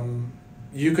 and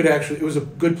you could it was a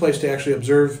good place to actually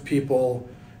observe people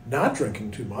not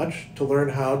drinking too much, to learn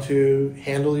how to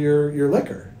handle your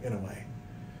liquor in a way.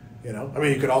 I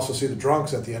mean, you could also see the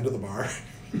drunks at the end of the bar,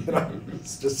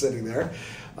 it's just sitting there,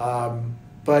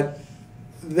 but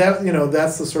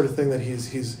that's the sort of thing that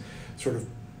he's sort of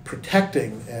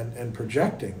protecting and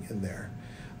projecting in there.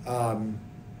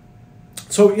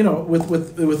 So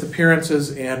with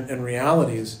appearances and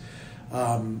realities,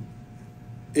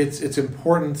 it's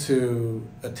important to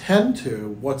attend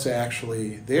to what's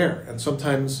actually there. And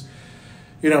sometimes,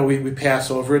 we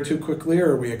pass over it too quickly,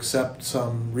 or we accept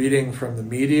some reading from the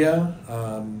media,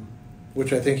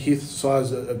 which I think he saw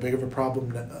as a big of a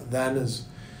problem then, as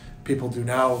people do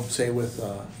now, say with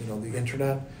the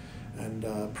internet and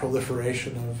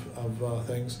proliferation of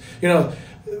things.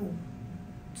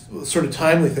 Sort of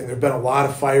timely thing. There've been a lot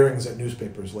of firings at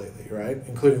newspapers lately, right?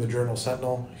 Including the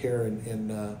Journal-Sentinel here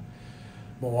in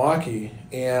Milwaukee.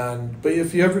 But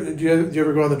if you ever do you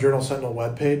ever go on the Journal-Sentinel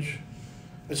webpage?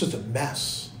 It's just a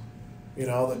mess.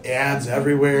 The ads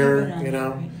everywhere.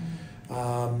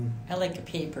 I like a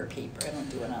paper. I don't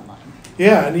do it online.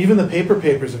 Yeah, and even the paper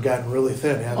papers have gotten really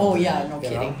thin, haven't they? Yeah, no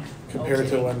kidding. Compared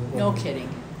to when no kidding.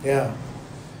 Yeah.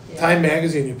 Time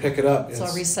magazine, you pick it up. It's all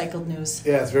recycled news.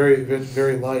 Yeah, it's very,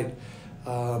 very light.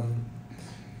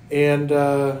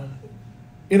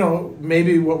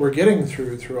 Maybe what we're getting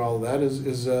through all of that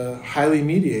is highly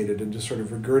mediated and just sort of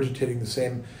regurgitating the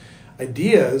same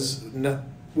ideas,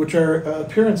 which are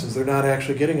appearances. They're not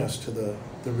actually getting us to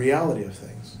the reality of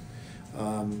things.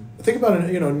 Think about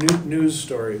news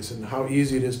stories and how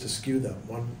easy it is to skew them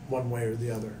one way or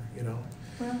the other.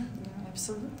 Well,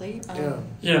 absolutely.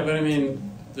 Yeah, but I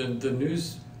mean, the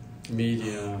news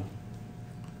media,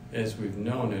 as we've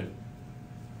known it,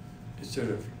 is sort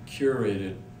of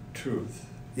curated truth.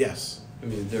 Yes. I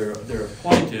mean, they're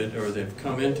appointed, or they've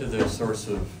come into their source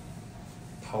of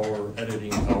power,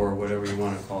 editing power, whatever you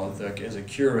want to call it, as a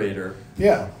curator.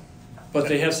 Yeah. But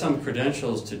they have some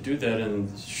credentials to do that,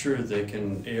 and sure, they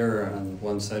can err on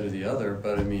one side or the other,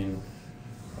 but I mean,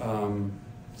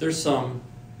 there's some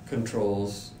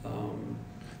controls.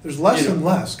 There's less You know, and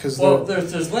less because Well,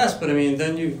 there's less, but I mean,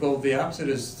 then you go, the opposite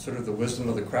is sort of the wisdom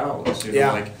of the crowds. You know,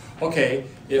 Yeah. like, okay,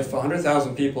 if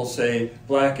 100,000 people say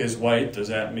black is white, does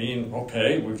that mean,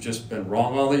 okay, we've just been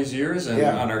wrong all these years and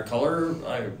Yeah. on our color?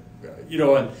 You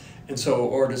know, and so,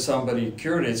 or does somebody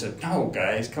curate it and say, no,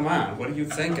 guys, come on, what are you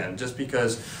thinking? Just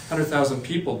because 100,000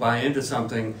 people buy into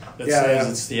something that says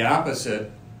it's the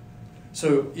opposite.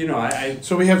 So, you know,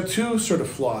 So we have two sort of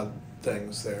flawed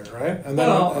things there, right? And then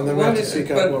well, and then we have to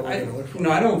seek out what we're going to look for. You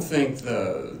know, I don't think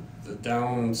the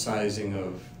downsizing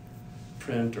of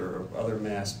print or other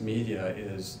mass media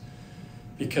is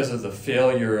because of the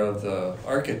failure of the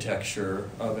architecture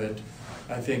of it.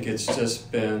 I think it's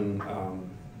just been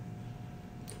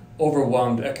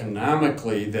overwhelmed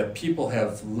economically that people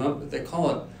have, they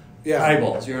call it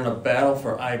eyeballs. You're in a battle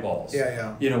for eyeballs.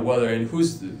 Yeah. You know, and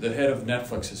who's the head of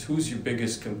Netflix is who's your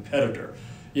biggest competitor?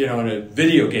 You know, in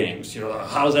video games, you know,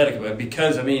 how's that?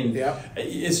 Because, I mean,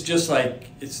 it's just like,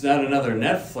 it's not another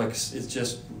Netflix. It's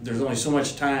just, there's only so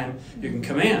much time you can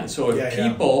command. So if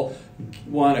people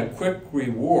want a quick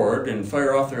reward and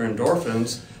fire off their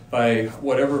endorphins by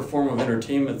whatever form of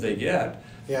entertainment they get,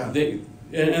 and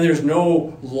there's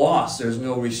no loss, there's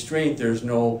no restraint, there's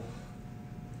no,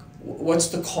 what's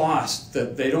the cost?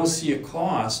 That they don't see a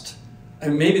cost,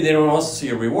 and maybe they don't also see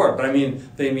a reward, but I mean,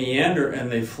 they meander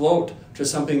and they float to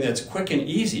something that's quick and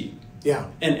easy. Yeah.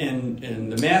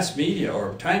 And the mass media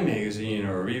or Time Magazine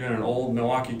or even an old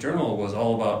Milwaukee Journal was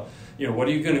all about, you know, what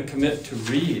are you going to commit to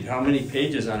read? How many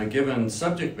pages on a given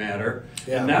subject matter?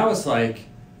 Yeah. And now it's like,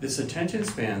 this attention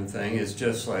span thing is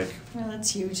just like... Well,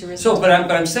 that's huge. So, but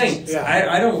I'm saying,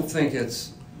 I don't think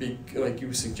it's, like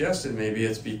you suggested, maybe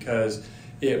it's because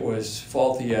it was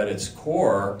faulty at its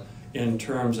core in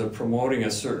terms of promoting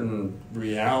a certain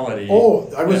reality. Oh,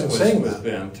 I wasn't saying that.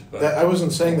 Bent, I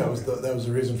wasn't saying that was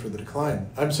the reason for the decline.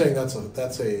 I'm saying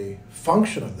that's a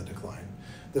function of the decline.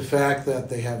 The fact that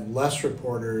they have less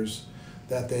reporters,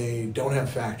 that they don't have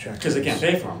fact checkers. Because they can't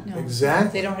pay for them. No.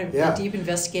 Exactly. They don't have the deep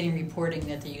investigating reporting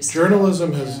that they used to.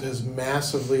 Journalism has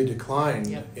massively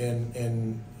declined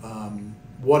in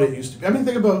what it used to be. I mean,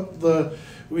 think about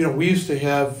we used to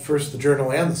have first the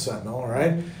Journal and the Sentinel,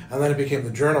 right? And then it became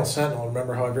the Journal Sentinel.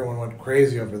 Remember how everyone went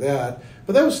crazy over that?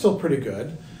 But that was still pretty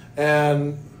good.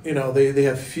 And, you know, they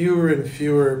have fewer and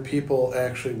fewer people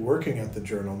actually working at the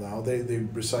Journal now. They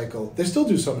recycle. They still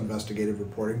do some investigative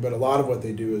reporting, but a lot of what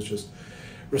they do is just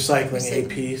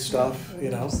recycling AP stuff,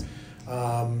 you know.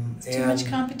 It's too much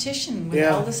competition with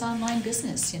all this online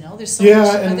business, you know. There's so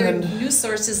much other news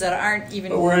sources that aren't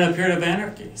even... But we're in a period of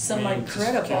anarchy. Somewhat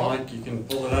credible. Kind of like you can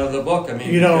pull it out of the book. I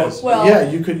mean, you know,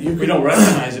 you could. We don't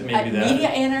recognize it, maybe that. Media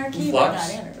anarchy, but not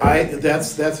anarchy.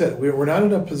 That's it. We're not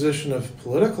in a position of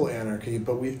political anarchy,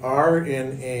 but we are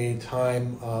in a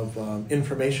time of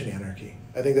information anarchy.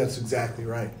 I think that's exactly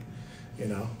right, you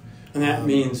know. And that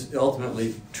means,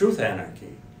 ultimately, truth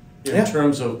anarchy. In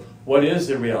terms of what is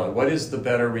the reality? What is the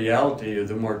better reality or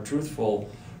the more truthful,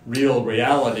 real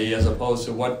reality as opposed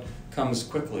to what comes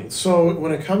quickly? So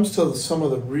when it comes to some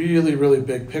of the really, really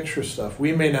big picture stuff,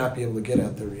 we may not be able to get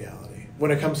at the reality.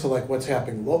 When it comes to like what's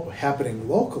happening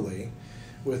locally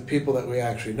with people that we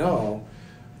actually know,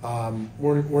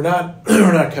 we're not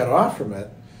cut off from it.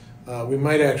 We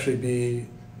might actually be,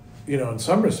 you know, in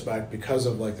some respect, because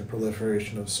of like the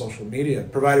proliferation of social media,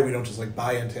 provided we don't just like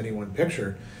buy into any one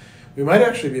picture, we might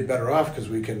actually be better off because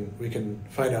we can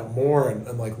find out more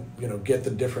and like, you know, get the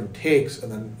different takes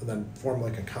and then form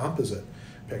like a composite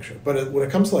picture. But when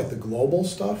it comes to like the global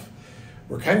stuff,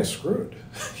 we're kind of screwed.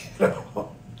 You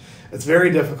know? It's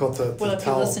very difficult to Well, if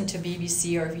tell. you listen to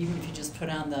BBC or even if you just put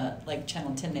on the like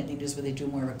Channel 10 Nightly News where they do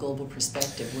more of a global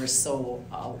perspective, we're so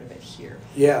out of it here.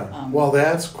 Yeah, well,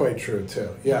 that's quite true too.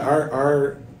 Yeah,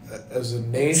 our as a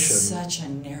nation, it's such a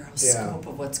narrow scope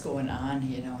of what's going on.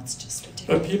 You know, it's just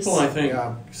ridiculous. But people, I think,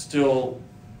 still,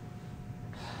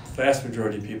 vast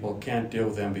majority of people can't deal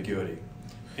with ambiguity,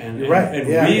 and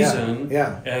reason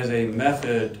as a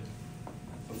method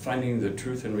of finding the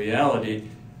truth and reality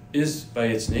is by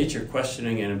its nature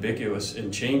questioning and ambiguous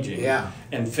and changing. Yeah.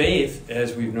 And faith,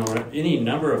 as we've known, any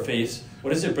number of faiths,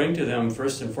 what does it bring to them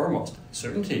first and foremost?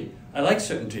 Certainty. I like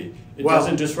certainty. It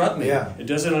doesn't disrupt me. Yeah. It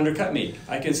doesn't undercut me.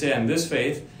 I can say I'm this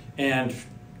faith, and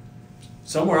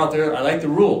somewhere out there, I like the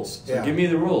rules. So give me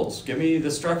the rules. Give me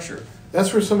the structure.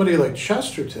 That's where somebody like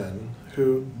Chesterton,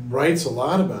 who writes a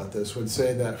lot about this, would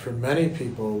say that for many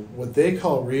people, what they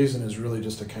call reason is really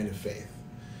just a kind of faith.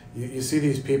 You see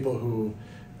these people who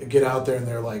get out there and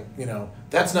they're like, you know,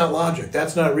 that's not logic,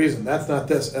 that's not reason, that's not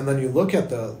this. And then you look at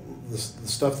the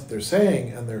stuff that they're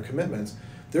saying and their commitments,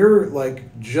 they're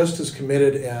like just as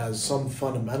committed as some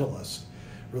fundamentalist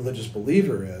religious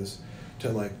believer is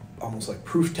like almost like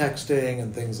proof texting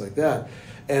and things like that.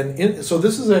 And so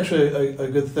this is actually a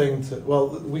good thing to, well,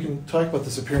 we can talk about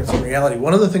this appearance in reality.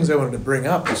 One of the things I wanted to bring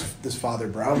up was this Father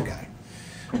Brown guy,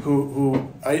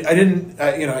 who I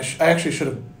actually should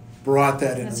have brought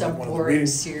that in. That's like a one of the boring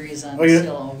readings. series on Oh,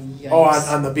 yeah.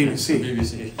 On the BBC.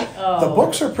 BBC. Oh. The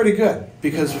books are pretty good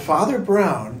because Father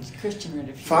Brown, Christian read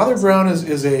a few Father books. Brown is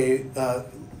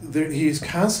he's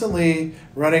constantly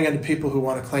running into people who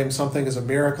want to claim something as a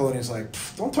miracle, and he's like,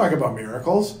 don't talk about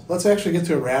miracles. Let's actually get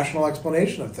to a rational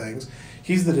explanation of things.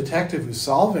 He's the detective who's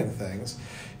solving things,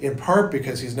 in part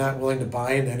because he's not willing to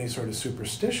buy into any sort of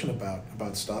superstition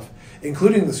about stuff,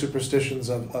 including the superstitions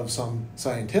of some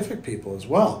scientific people as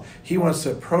well. He wants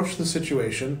to approach the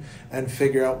situation and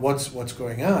figure out what's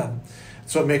going on,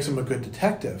 so it makes him a good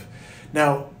detective.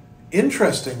 Now,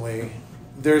 interestingly,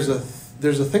 there's a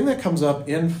thing that comes up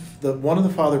in one of the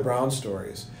Father Brown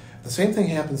stories. The same thing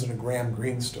happens in a Graham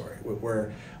Greene story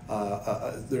where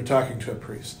they're talking to a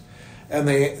priest. And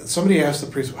somebody asks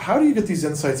the priest, how do you get these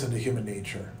insights into human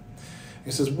nature?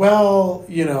 He says, well,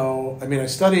 I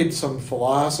studied some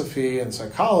philosophy and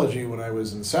psychology when I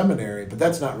was in seminary, but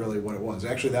that's not really what it was.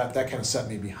 Actually, that kind of set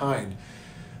me behind.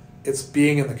 It's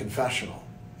being in the confessional.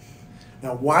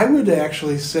 Now, why would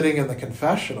actually sitting in the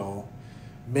confessional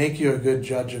make you a good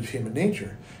judge of human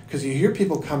nature? Because you hear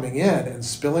people coming in and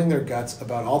spilling their guts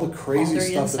about all the crazy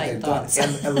stuff that they've done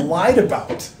and lied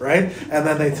about, right? And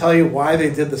then they tell you why they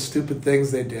did the stupid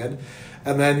things they did.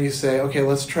 And then you say, okay,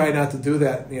 let's try not to do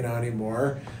that,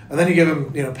 anymore. And then you give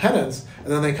them, penance, and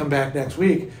then they come back next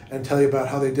week and tell you about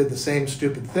how they did the same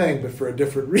stupid thing, but for a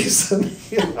different reason,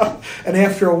 And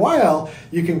after a while,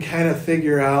 you can kind of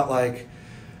figure out, like,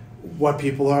 what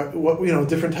people are,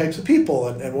 different types of people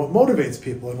and what motivates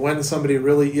people, and when somebody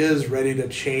really is ready to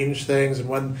change things, and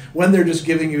when they're just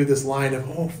giving you this line of,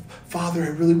 oh, Father, I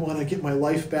really want to get my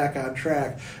life back on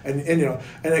track. And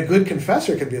a good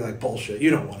confessor can be like, bullshit, you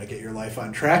don't want to get your life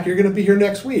on track. You're going to be here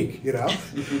next week,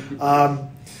 Now,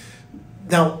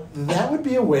 that would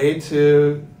be a way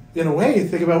to, in a way,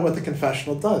 think about what the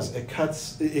confessional does. It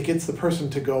gets the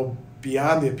person to go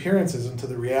beyond the appearances into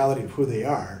the reality of who they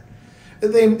are.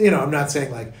 I'm not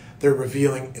saying like they're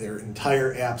revealing their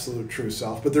entire absolute true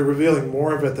self, but they're revealing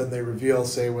more of it than they reveal,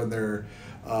 say, when they're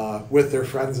with their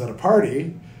friends at a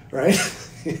party, right?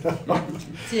 See,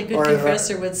 a good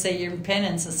confessor would say your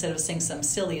penance instead of saying something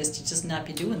silly is to just not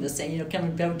be doing this thing.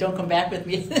 Don't come back with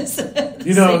me.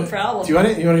 Same problem. Do you want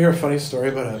to hear a funny story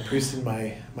about a priest in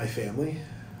my family?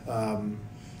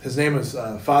 His name was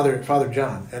Father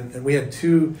John, and we had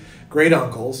two great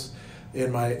uncles in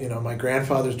my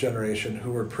grandfather's generation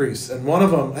who were priests. And one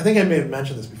of them, I think I may have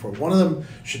mentioned this before, one of them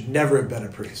should never have been a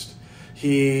priest.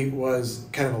 He was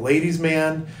kind of a ladies'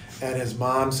 man, and his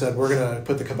mom said, we're going to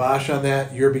put the kibosh on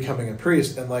that, you're becoming a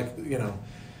priest. And I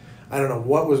don't know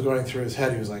what was going through his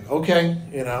head. He was like, okay,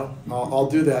 I'll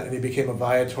do that. And he became a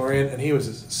Viatorian, and he was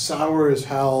as sour as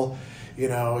hell.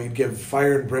 He'd give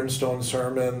fire and brimstone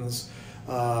sermons.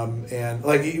 And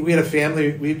like we have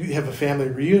a family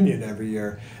reunion every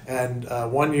year, and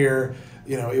one year,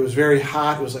 it was very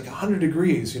hot. It was like 100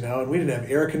 degrees, and we didn't have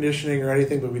air conditioning or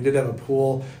anything, but we did have a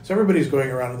pool, so everybody's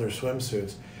going around in their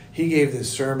swimsuits. He gave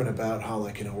this sermon about how,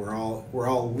 like, we're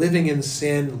all living in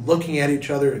sin, looking at each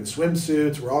other in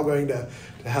swimsuits. We're all going to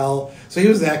hell. So he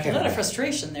was that kind of. A lot of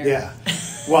frustration there. Yeah,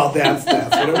 well, that's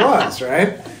what it was,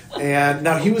 right? And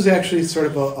now he was actually sort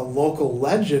of a local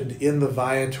legend in the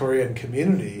Viatorian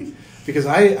community, because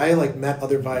I like met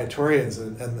other Viatorians,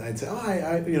 and I'd say,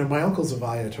 oh, my uncle's a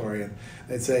Viatorian.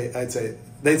 They'd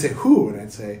say who? And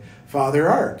I'd say Father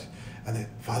Art, and then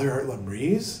Father Art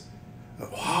Lemrise.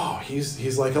 Wow,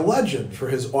 he's like a legend for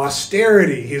his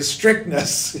austerity, his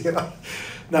strictness.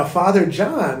 Now Father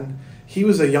John, he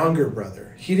was a younger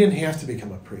brother. He didn't have to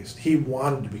become a priest. He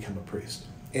wanted to become a priest,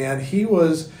 and he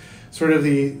was sort of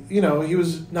he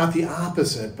was not the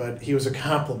opposite, but he was a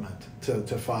complement to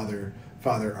Father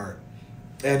Art.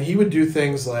 And he would do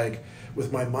things like,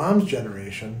 with my mom's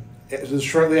generation, it was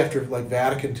shortly after like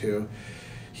Vatican II,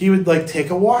 he would like take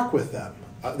a walk with them.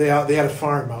 They had a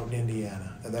farm out in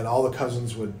Indiana, and then all the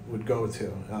cousins would go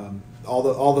to.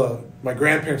 My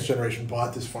grandparents' generation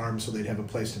bought this farm so they'd have a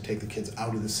place to take the kids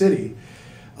out of the city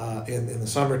in the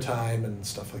summertime and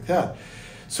stuff like that.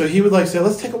 So he would like say,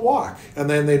 let's take a walk. And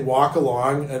then they'd walk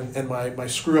along, and my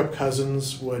screw-up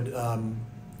cousins would,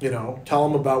 tell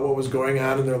them about what was going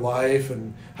on in their life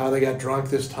and how they got drunk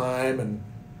this time and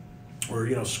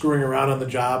were, screwing around on the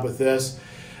job with this.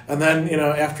 And then,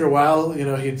 after a while,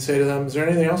 he'd say to them, is there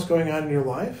anything else going on in your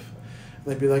life? And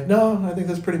they'd be like, no, I think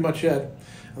that's pretty much it.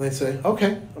 And they'd say,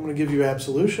 okay, I'm going to give you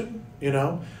absolution,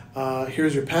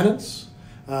 here's your penance.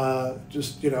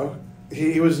 just,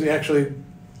 he was actually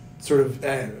sort of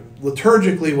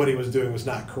liturgically what he was doing was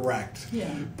not correct.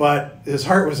 Yeah. But his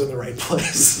heart was in the right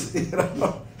place.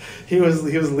 He was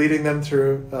leading them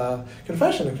through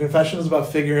confession. And confession is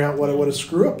about figuring out what a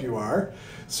screw up you are,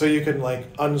 so you can like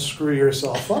unscrew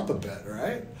yourself up a bit,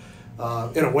 right?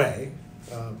 In a way.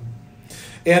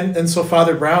 And so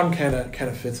Father Brown kind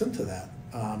of fits into that.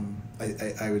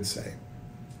 I would say.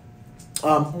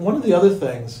 One of the other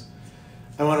things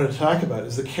I wanted to talk about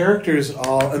is the characters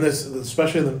all, and this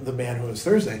especially the Man Who Was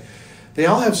Thursday, they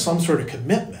all have some sort of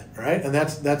commitment, right? And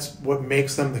that's what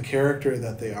makes them the character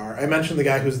that they are. I mentioned the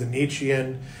guy who's the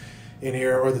Nietzschean in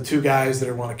here, or the two guys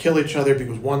that want to kill each other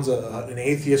because one's an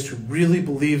atheist who really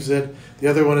believes it, the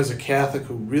other one is a Catholic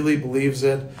who really believes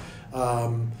it.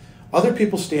 Other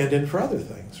people stand in for other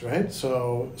things, right?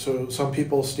 So some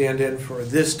people stand in for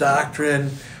this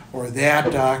doctrine or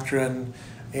that doctrine,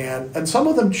 and some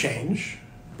of them change,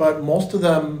 but most of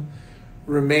them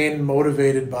remain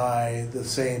motivated by the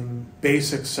same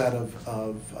basic set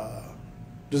of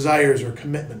desires or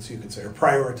commitments, you could say, or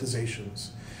prioritizations.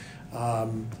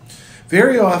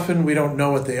 Very often we don't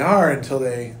know what they are until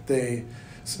they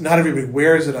not everybody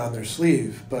wears it on their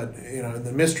sleeve, but in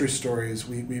the mystery stories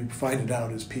we find it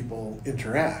out as people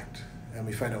interact, and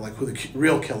we find out like who the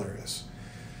real killer is,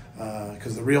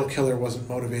 because the real killer wasn't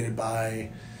motivated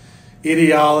by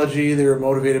ideology; they were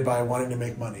motivated by wanting to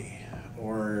make money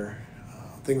or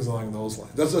things along those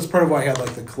lines. That's part of why I had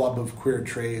like the Club of Queer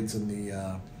Trades and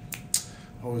the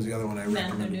what was the other one I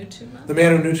recommended? Man Who Knew Too Much. The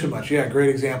Man Who Knew Too Much. Yeah, great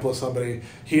example of somebody,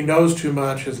 he knows too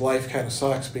much. His life kind of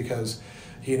sucks because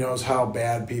he knows how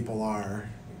bad people are,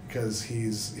 because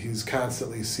he's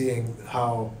constantly seeing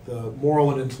how the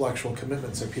moral and intellectual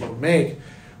commitments that people make,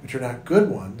 which are not good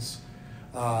ones,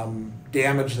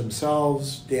 damage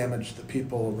themselves, damage the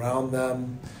people around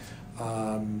them.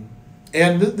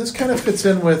 And this kind of fits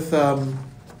in with,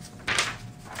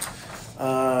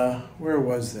 where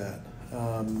was that?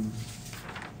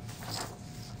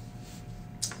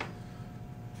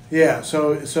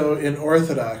 So in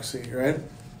Orthodoxy, right?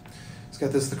 It's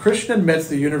got this: the Christian admits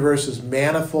the universe is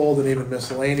manifold and even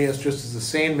miscellaneous, just as the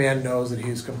sane man knows that he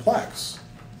is complex.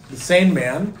 The sane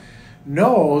man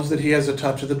knows that he has a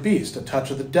touch of the beast, a touch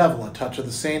of the devil, a touch of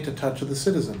the saint, a touch of the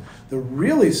citizen. The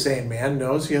really sane man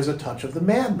knows he has a touch of the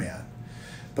madman.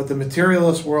 But the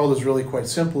materialist world is really quite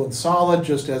simple and solid,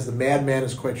 just as the madman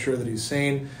is quite sure that he's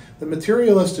sane. The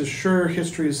materialist is sure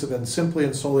histories have been simply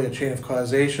and solely a chain of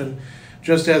causation,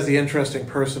 just as the interesting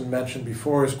person mentioned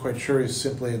before is quite sure he's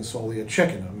simply and solely a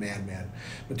chicken, a madman.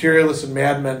 Materialists and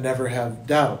madmen never have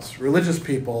doubts. Religious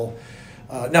people,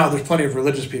 now there's plenty of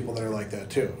religious people that are like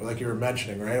that too, like you were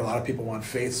mentioning, right? A lot of people want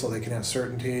faith so they can have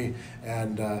certainty,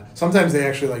 and sometimes they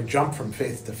actually like jump from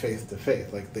faith to faith to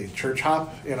faith, like they church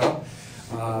hop, You're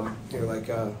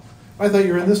like, I thought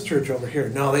you were in this church over here.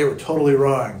 No, they were totally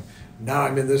wrong. Now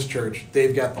I'm in this church.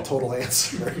 They've got the total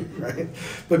answer, right?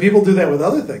 But people do that with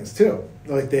other things too.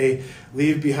 Like they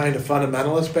leave behind a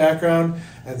fundamentalist background,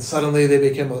 and suddenly they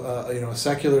become a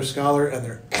secular scholar, and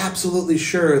they're absolutely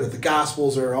sure that the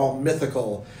Gospels are all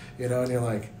mythical, and you're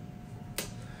like,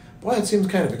 boy, it seems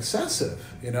kind of excessive,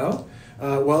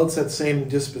 Well, it's that same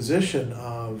disposition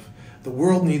of the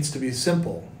world needs to be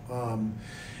simple,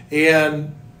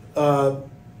 and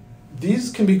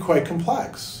these can be quite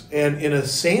complex. And in a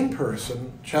sane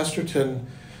person, Chesterton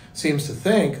seems to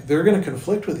think they're going to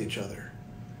conflict with each other.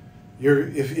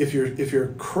 If you're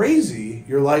crazy,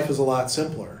 your life is a lot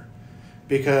simpler,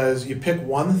 because you pick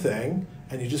one thing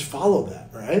and you just follow that,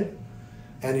 right?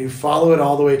 And you follow it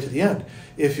all the way to the end.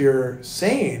 If you're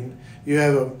sane, you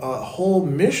have a whole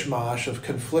mishmash of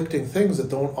conflicting things that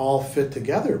don't all fit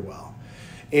together well.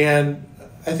 And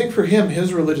I think for him,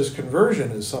 his religious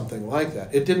conversion is something like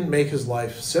that. It didn't make his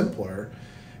life simpler.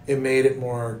 It made it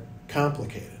more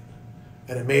complicated.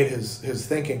 And it made his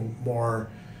thinking more,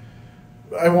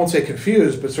 I won't say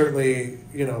confused, but certainly,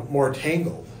 more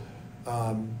tangled.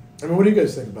 What do you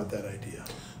guys think about that idea?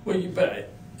 Well, but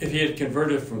if he had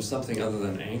converted from something other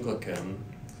than Anglican,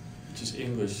 just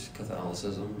English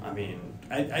Catholicism,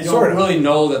 I don't really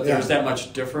know that there's that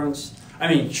much difference.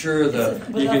 Sure, you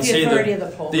can say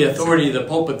the authority of the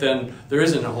Pope, but then there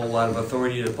isn't a whole lot of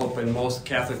authority of the Pope in most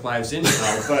Catholic lives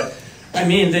anyhow. But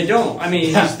they don't.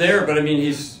 He's there, but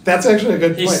he's. That's actually a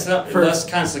good point. He's less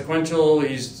consequential.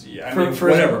 He's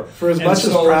whatever. For as much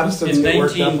as Protestants in get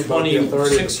worked up about the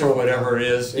authority 1926 or whatever it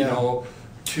is,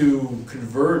 to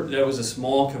convert, that was a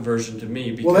small conversion to me,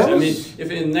 because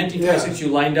if in 1926 you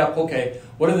lined up, okay,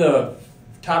 what are the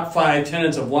top 5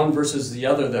 tenets of one versus the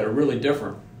other that are really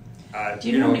different? Do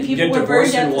you know how many people get were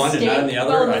divorced burned at in the one and not in the stake? other.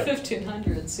 Well, in the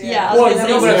 1500s, yeah. Yeah, Well, that's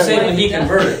no, but I'm what saying I when he did.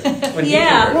 converted. When he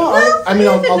Yeah. converted. Well, I mean,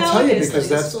 Well, I'll tell you nowadays because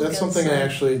they that's still get something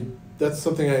some. that's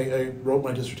something I wrote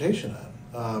my dissertation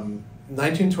on.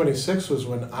 1926 was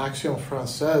when Action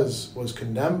Française was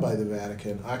condemned by the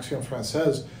Vatican. Action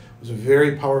Française was a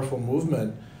very powerful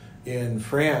movement in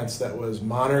France that was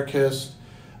monarchist,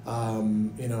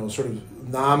 sort of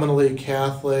nominally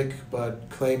Catholic, but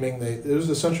claiming it was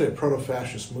essentially a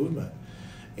proto-fascist movement.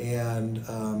 And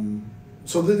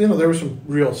there were some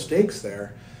real stakes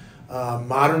there.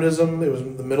 Modernism, it was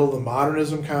in the middle of the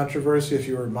modernism controversy. If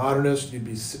you were a modernist, you'd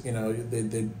be,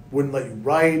 they wouldn't let you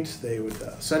write, they would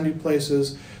send you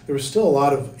places. There was still a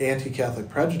lot of anti-Catholic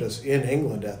prejudice in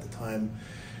England at the time.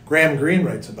 Graham Greene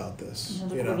writes about this.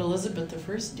 Look what Elizabeth I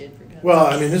did for God. Well,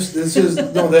 I mean, this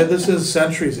is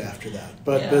centuries after that,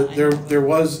 but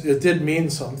it did mean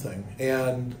something,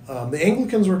 and the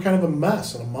Anglicans were kind of a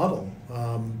mess and a muddle.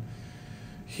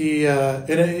 It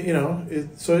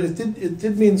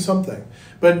did mean something,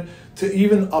 but to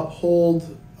even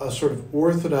uphold a sort of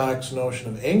orthodox notion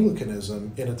of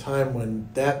Anglicanism in a time when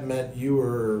that meant you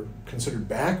were considered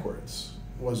backwards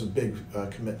was a big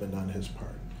commitment on his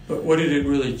part. But what did it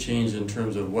really change in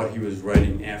terms of what he was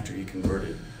writing after he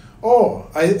converted? Oh,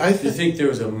 Do you think there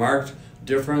was a marked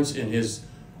difference in his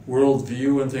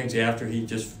worldview and things after he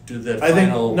just did that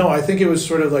final... I think it was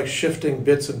sort of like shifting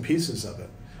bits and pieces of it.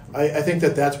 I think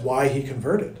that's why he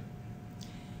converted.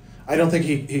 I don't think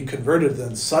he converted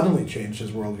then suddenly changed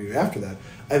his worldview after that.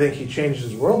 I think he changed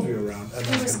his worldview around and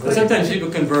then converted. Sometimes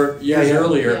people convert years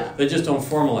earlier. Yeah. They just don't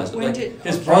formalize it.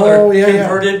 His Oh, brother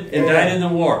converted and died in the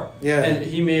war. Yeah. And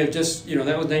he may have just, that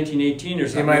was 1918 or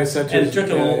something. He might have said to and it took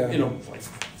him,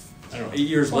 8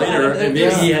 years later, and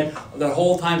maybe he had the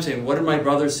whole time saying, "What did my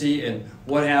brother see, and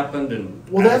what happened?" And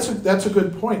that's a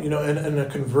good point. In a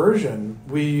conversion,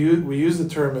 we use the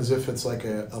term as if it's like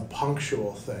a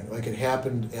punctual thing, like it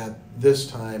happened at this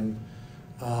time,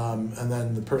 and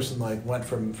then the person went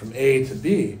from A to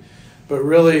B. But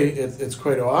really, it's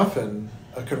quite often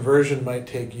a conversion might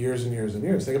take years and years and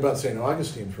years. Think about St.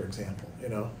 Augustine, for example.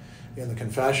 In the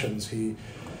Confessions, he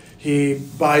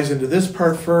buys into this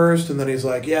part first, and then he's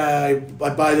like, I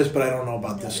buy this, but I don't know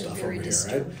about this stuff over here,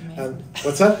 right? And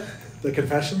what's that? The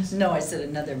Confessions? No, I said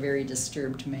another very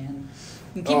disturbed man.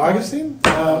 Augustine?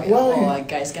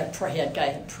 Guy's got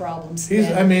had problems.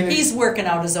 He's working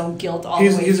out his own guilt all the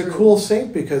way He's through. a cool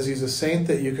saint because he's a saint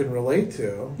that you can relate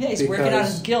to. Yeah, he's working out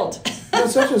his guilt.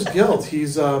 It's not just guilt.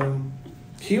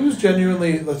 He was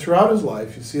genuinely, throughout his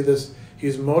life, you see this,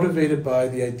 he's motivated by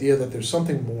the idea that there's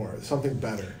something more, something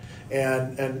better.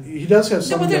 And he does have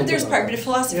some. No, but there's part. But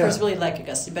philosophers really like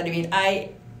Augustine. But I mean,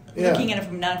 looking at it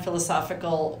from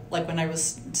non-philosophical, like when I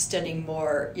was studying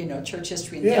more, church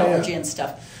history and theology and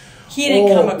stuff, he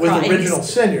didn't come across with original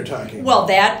sin. You're talking. Well,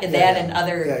 and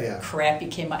other crap he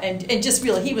came out, and just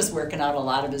really he was working out a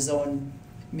lot of his own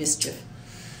mischief.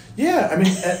 Yeah, I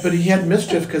mean, but he had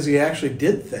mischief because he actually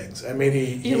did things. I mean,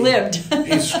 he lived.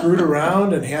 He screwed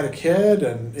around and had a kid,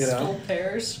 and stole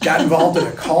pears. Got involved in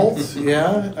a cult.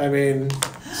 Yeah, I mean,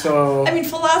 so. I mean,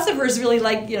 philosophers really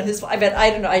like his. I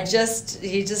don't know. He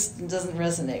just doesn't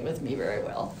resonate with me very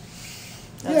well.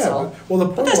 That's all. Well, the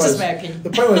point that's was just my opinion. The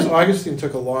point was Augustine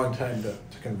took a long time to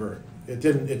convert. It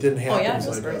didn't happen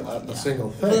a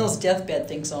single thing. One of those deathbed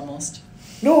things almost.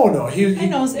 No, I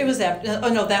know it was after. Oh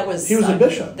no, that was. He was a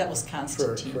bishop. That was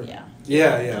Constantine.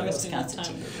 Yeah. That was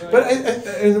Constantine. But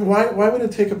and why would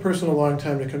it take a person a long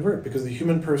time to convert? Because the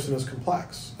human person is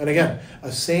complex. And again,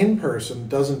 a sane person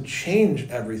doesn't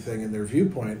change everything in their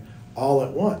viewpoint all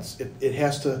at once. It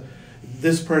has to.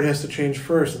 This part has to change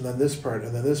first, and then this part,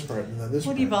 and then this part, and then this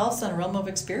part. It evolves on a realm of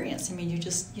experience. I mean, you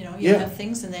just you have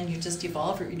things, and then you just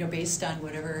evolve, based on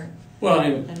whatever.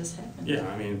 That has happened. Yeah,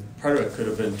 I mean, part of it could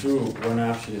have been too. One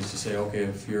option is to say, okay,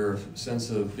 if your sense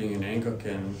of being an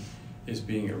Anglican is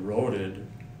being eroded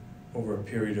over a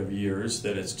period of years,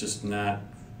 that it's just not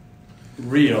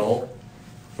real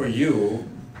for you.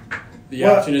 The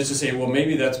option is to say, well,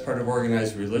 maybe that's part of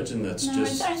organized religion. I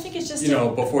think it's just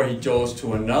before he goes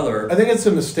to another. I think it's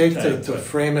a mistake to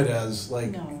frame it as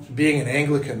being an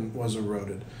Anglican was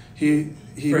eroded.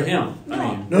 For him,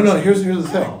 No. Here's the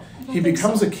thing. He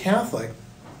becomes a Catholic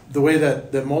the way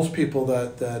that most people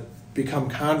that become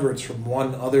converts from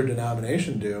one other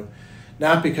denomination do,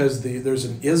 not because there's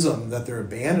an ism that they're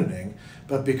abandoning,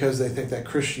 but because they think that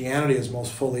Christianity is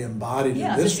most fully embodied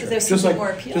in this church. Just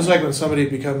like when somebody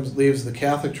leaves the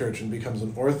Catholic Church and becomes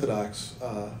an Orthodox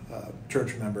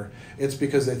church member, it's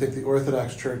because they think the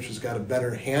Orthodox Church has got a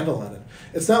better handle on it.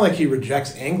 It's not like he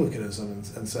rejects Anglicanism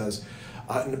and says,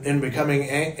 in becoming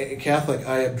Catholic,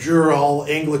 I abjure all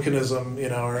Anglicanism,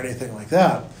 or anything like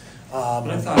that. But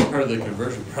I thought part of the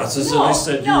conversion process, No, I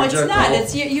said no, you it's reject not. all.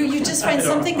 It's you just find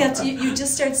something that you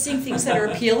just start seeing things that are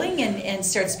appealing and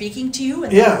start speaking to you,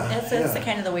 and Yeah, that's the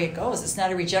kind of the way it goes. It's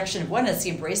not a rejection of one; it's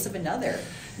the embrace of another.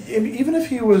 Even if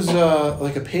he was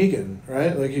like a pagan,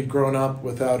 right? Like he'd grown up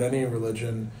without any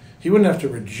religion, he wouldn't have to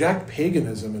reject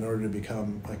paganism in order to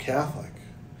become a Catholic.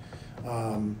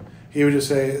 He would just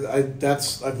say,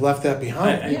 I've left that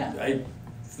behind.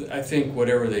 I think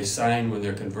whatever they sign when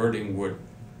they're converting would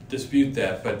dispute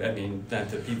that, but I mean, not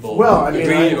that people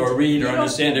read or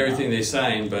understand everything they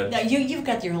sign, but... No, you've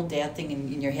got your whole dad thing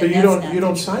in your head. But you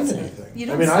don't sign anything. You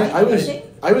don't sign anything?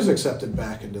 I was accepted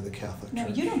back into the Catholic Church.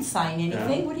 No, you don't sign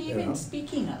anything. What are you even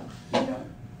speaking of? You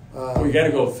don't. We got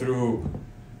to go through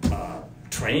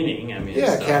training. I mean,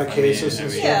 catechesis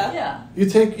and stuff. Yeah. You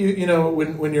take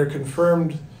when you're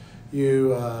confirmed,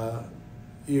 you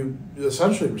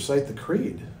essentially recite the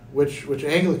creed, which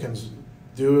Anglicans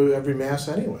do every Mass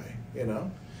anyway.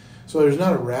 So there's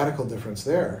not a radical difference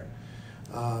there.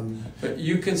 But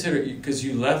you consider, because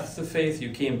you left the faith, you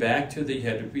came back to you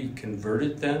had to be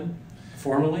converted then,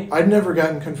 formally? I'd never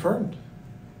gotten confirmed.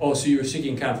 Oh, so you were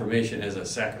seeking confirmation as a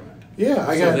sacrament? Yeah,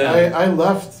 I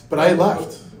left, but I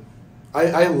left.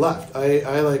 I left. I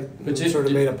sort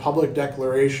of made a public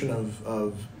declaration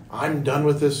of I'm done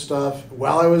with this stuff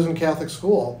while I was in Catholic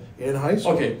school in high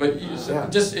school. Okay, but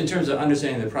just in terms of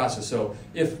understanding the process, so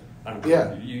if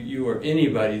you were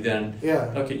anybody then,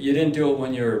 okay, you didn't do it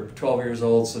when you were 12 years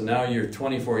old, so now you're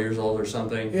 24 years old or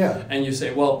something, and you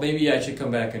say, well, maybe I should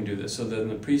come back and do this. So then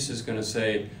the priest is going to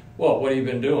say, well, what have you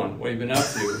been doing? What have you been up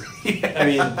to? I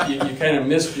mean, you kind of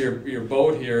missed your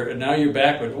boat here, and now you're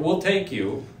back, but we'll take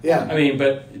you. Yeah. I mean,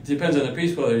 but it depends on the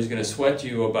priest whether he's going to sweat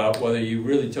you about whether you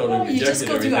really totally rejected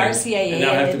everything RCIA and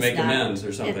now have to make amends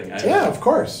or something. Of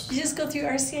course. You just go through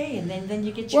RCA and then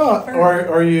you get your confirmed.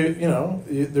 or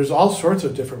there's all sorts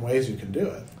of different ways you can do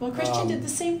it. Well, Christian did the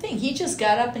same thing. He just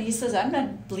got up and he says, I'm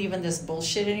not believing this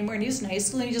bullshit anymore. And he was in high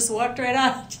school and he just walked right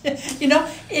on.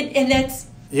 And that's...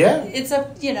 Yeah, it's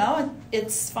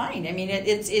it's fine. I mean,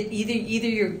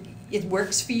 either it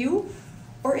works for you,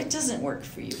 or it doesn't work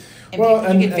for you.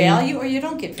 And you get value, or you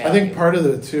don't get value. I think part of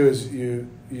it too is the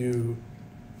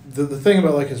thing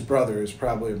about like his brother is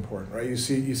probably important, right? You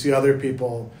see other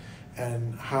people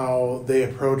and how they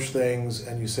approach things,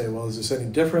 and you say, well, is this any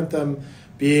different than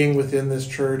being within this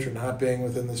church or not being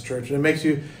within this church? And it makes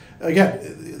you,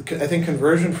 again, I think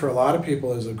conversion for a lot of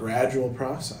people is a gradual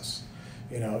process.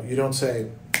 You don't say,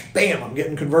 bam, I'm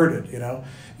getting converted,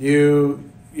 You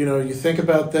think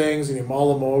about things and you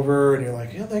mull them over and you're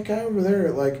like, yeah, that guy over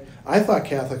there, like, I thought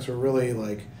Catholics were really,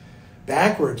 like,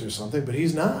 backwards or something, but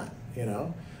he's not,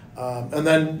 And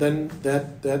then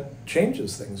that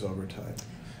changes things over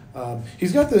time.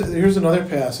 He's got here's another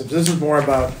passage. This is more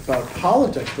about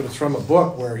politics, but it's from a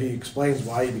book where he explains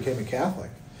why he became a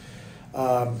Catholic.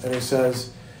 And he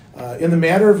says... in the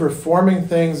matter of reforming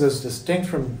things as distinct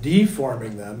from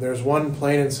deforming them, there's one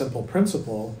plain and simple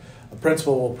principle. A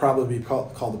principle will probably be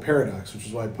called the paradox, which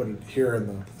is why I put it here in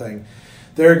the thing.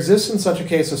 There exists in such a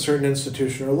case a certain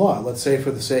institution or law. Let's say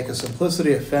for the sake of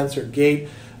simplicity, a fence or gate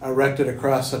erected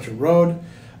across such a road.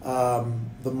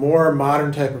 The more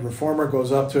modern type of reformer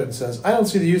goes up to it and says, I don't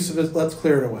see the use of it, let's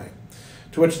clear it away.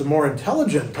 To which the more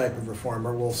intelligent type of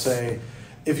reformer will say,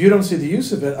 if you don't see the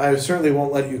use of it, I certainly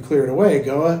won't let you clear it away.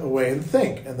 Go away and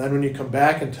think. And then when you come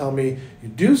back and tell me you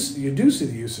do see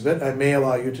the use of it, I may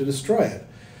allow you to destroy it.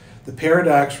 The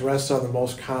paradox rests on the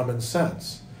most common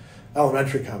sense,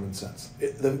 elementary common sense.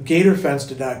 The gate or fence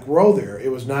did not grow there.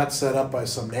 It was not set up by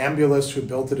somnambulists who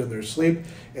built it in their sleep.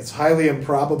 It's highly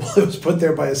improbable it was put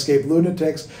there by escaped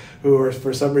lunatics who were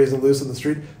for some reason loose in the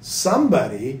street.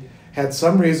 Somebody had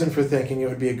some reason for thinking it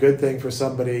would be a good thing for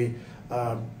somebody...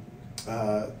 so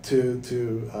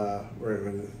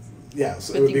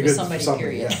it would be good for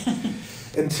somebody. Yeah.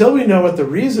 Until we know what the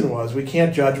reason was, we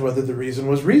can't judge whether the reason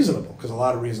was reasonable, because a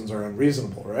lot of reasons are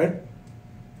unreasonable, right?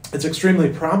 It's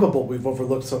extremely probable we've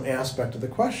overlooked some aspect of the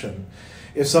question.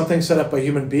 If something set up by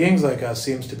human beings like us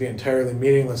seems to be entirely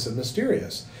meaningless and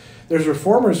mysterious, there's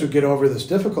reformers who get over this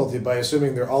difficulty by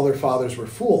assuming all their fathers were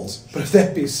fools. But if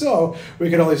that be so, we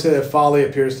can only say that folly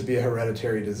appears to be a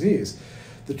hereditary disease.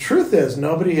 The truth is,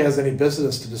 nobody has any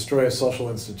business to destroy a social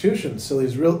institution until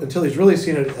he's really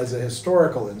seen it as a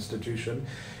historical institution.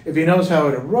 If he knows how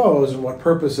it arose and what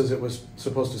purposes it was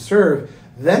supposed to serve,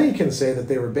 then he can say that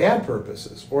they were bad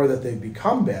purposes, or that they've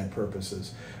become bad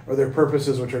purposes, or they're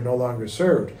purposes which are no longer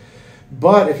served.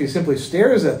 But if he simply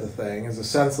stares at the thing as a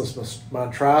senseless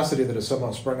monstrosity that has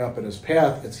somehow sprung up in his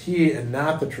path, it's he and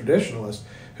not the traditionalist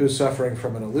who's suffering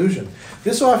from an illusion.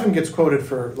 This often gets quoted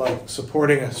for like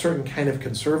supporting a certain kind of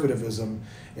conservatism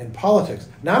in politics.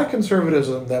 Not a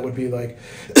conservatism that would be like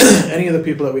any of the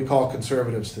people that we call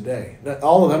conservatives today.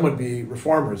 All of them would be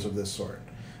reformers of this sort,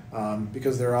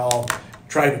 because they're all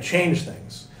trying to change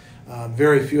things.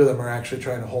 Very few of them are actually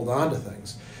trying to hold on to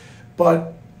things.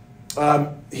 But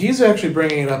he's actually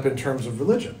bringing it up in terms of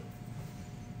religion.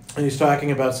 And he's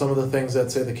talking about some of the things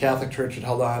that, say, the Catholic Church had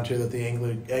held on to that the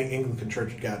Anglican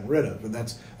Church had gotten rid of. And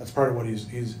that's part of what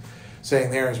he's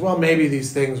saying there as well. Maybe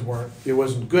these things it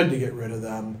wasn't good to get rid of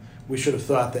them. We should have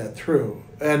thought that through.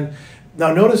 And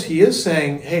now notice he is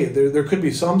saying, hey, there could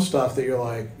be some stuff that you're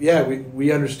like, yeah,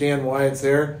 we understand why it's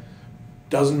there.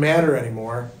 Doesn't matter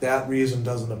anymore. That reason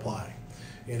doesn't apply.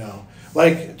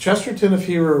 Like Chesterton, if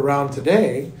he were around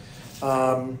today,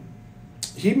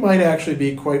 he might actually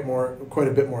be quite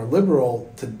a bit more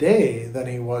liberal today than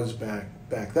he was back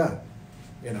then.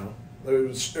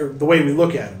 The way we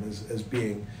look at him as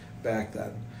being back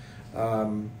then.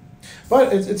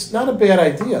 But it's not a bad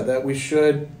idea that we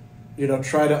should,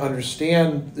 try to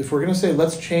understand, if we're going to say,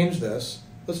 let's change this,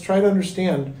 let's try to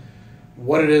understand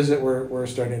what it is that we're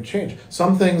starting to change.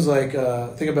 Some things like,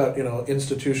 think about,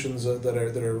 institutions that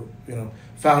are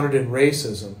founded in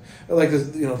racism, like the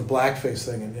blackface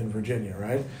thing in Virginia,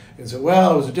 right? And so,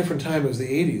 well, it was a different time, it was the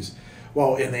 80s.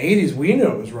 Well, in the 80s, we knew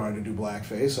it was wrong to do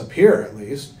blackface, up here at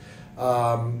least.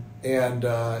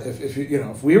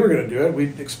 If we were going to do it,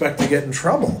 we'd expect to get in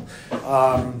trouble.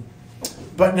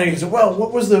 But now you say, well,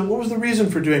 what was the reason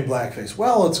for doing blackface?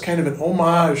 Well, it's kind of an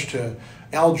homage to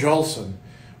Al Jolson.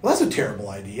 Well, that's a terrible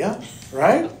idea,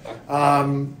 right?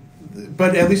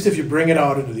 But at least if you bring it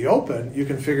out into the open, you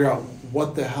can figure out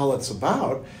what the hell it's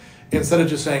about, instead of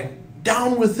just saying,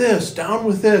 down with this, down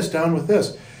with this, down with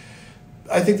this.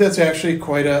 I think that's actually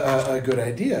quite a good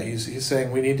idea. He's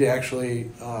saying we need to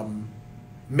actually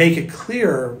make it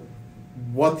clear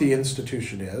what the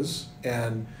institution is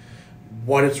and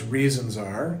what its reasons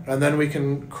are, and then we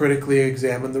can critically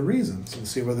examine the reasons and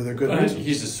see whether they're good reasons.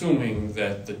 He's assuming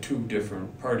that the two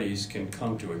different parties can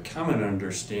come to a common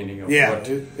understanding of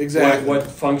what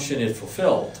function it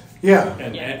fulfilled. Yeah.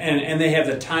 And they have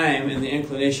the time and the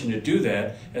inclination to do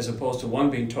that, as opposed to one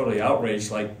being totally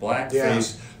outraged, like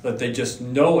blackface, that they just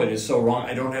know it is so wrong.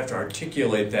 I don't have to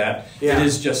articulate that. Yeah. It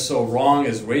is just so wrong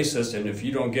as racist, and if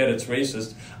you don't get it's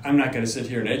racist, I'm not going to sit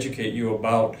here and educate you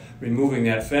about removing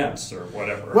that fence or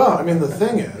whatever. Well, I mean, the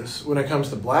thing is, when it comes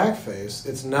to blackface,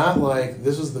 it's not like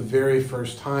this is the very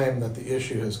first time that the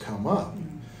issue has come up.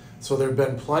 So there have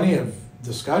been plenty of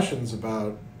discussions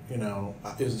about,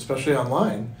 especially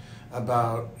online,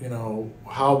 about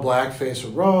how blackface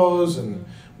arose and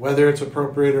whether it's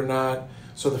appropriate or not.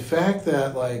 So the fact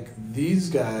that like these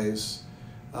guys,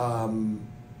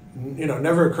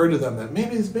 never occurred to them that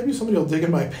maybe somebody will dig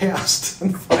in my past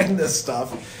and find this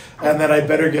stuff, and that I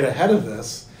better get ahead of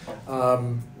this.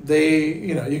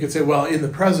 You could say, well, in the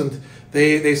present,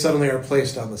 they suddenly are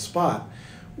placed on the spot.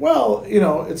 Well,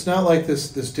 it's not like this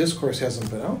discourse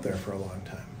hasn't been out there for a long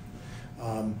time.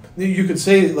 You could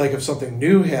say, like, if something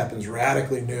new happens,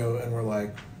 radically new, and we're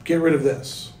like, get rid of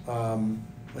this.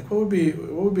 Like, what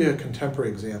would be a contemporary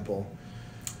example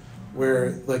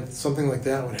where, like, something like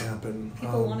that would happen?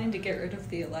 People wanting to get rid of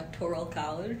the Electoral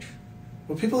College.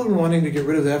 Well, people have been wanting to get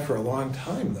rid of that for a long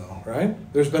time, though, right?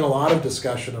 There's been a lot of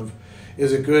discussion of,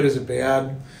 is it good, is it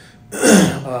bad?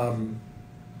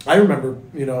 I remember,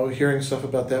 hearing stuff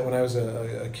about that when I was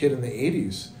a kid in the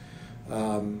 80s.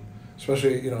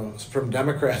 Especially, from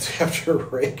Democrats after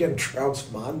Reagan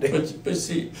trounced Mondale. But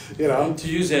see, to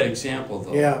use that example,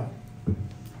 though. Yeah.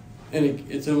 And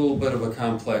it's a little bit of a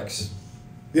complex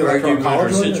argument or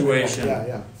situation.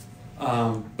 Yeah.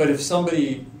 But if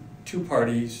two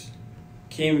parties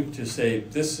came to say,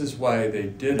 this is why they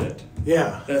did it,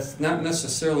 that's not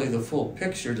necessarily the full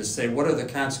picture to say, what are the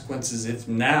consequences if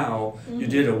now you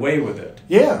did away with it?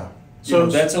 Yeah. So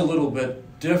that's a little bit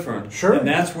different. Sure. And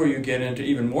that's where you get into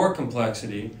even more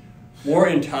complexity, more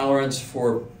intolerance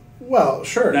for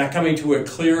not coming to a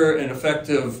clear and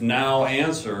effective now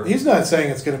answer. He's not saying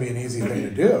it's going to be an easy thing to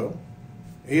do.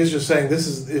 He's just saying this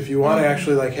is, if you want to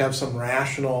actually like have some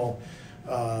rational,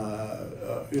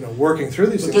 working through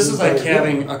these things. This is like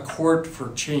having a court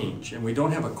for change, and we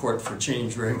don't have a court for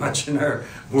change very much in our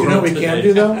world. Do you know what we today? can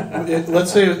do though?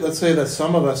 Let's say that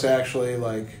some of us actually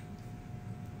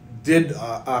did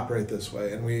operate this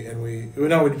way, and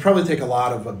we'd probably take a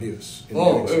lot of abuse. It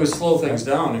would slow things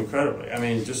down incredibly. I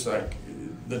mean, just like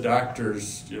the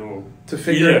doctors, to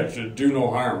do no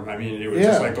harm. I mean, it was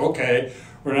just like, okay,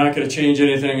 we're not going to change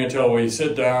anything until we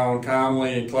sit down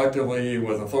calmly, collectively,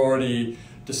 with authority,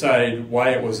 decide why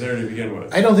it was there to begin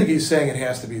with. I don't think he's saying it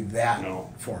has to be that No.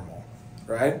 formal,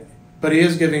 right? But he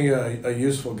is giving you a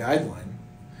useful guideline.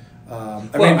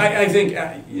 I think,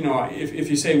 if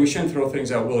you say we shouldn't throw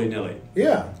things out willy-nilly,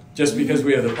 yeah, just because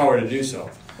we have the power to do so,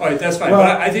 all right, that's fine. Well,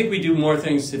 but I think we do more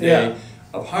things today yeah.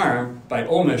 of harm by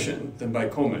omission than by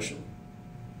commission.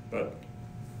 But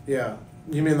yeah,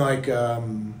 you mean like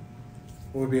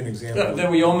what would be an example? that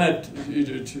we omit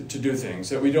to do things,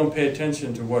 that we don't pay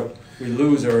attention to what we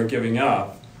lose or are giving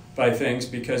up by things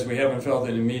because we haven't felt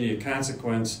an immediate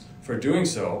consequence for doing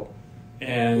so.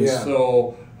 And Yeah.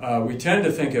 so we tend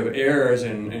to think of errors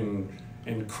and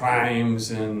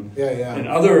crimes and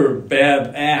other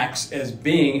bad acts as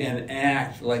being an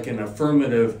act, like an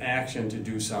affirmative action to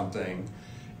do something.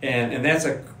 And that's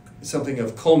something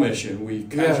of commission. We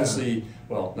consciously,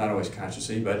 well, not always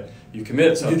consciously, but you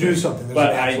commit something. You do something. There's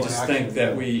but an I actual just action. think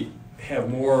that we have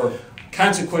more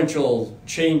consequential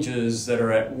changes that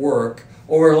are at work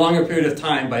over a longer period of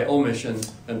time by omission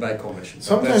than by commission.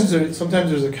 Sometimes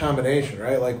there's a combination,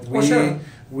 right? Like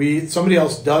somebody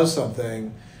else does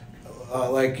something,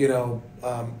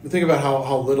 think about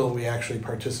how little we actually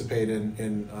participate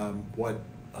in what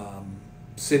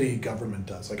city government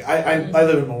does. Like I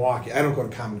live in Milwaukee. I don't go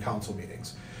to Common Council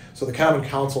meetings, so the Common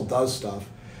Council does stuff,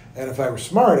 and if I were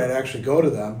smart, I'd actually go to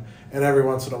them, and every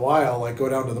once in a while, like go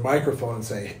down to the microphone and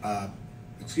say,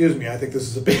 "Excuse me, I think this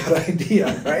is a bad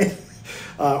idea," right?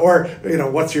 Or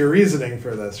what's your reasoning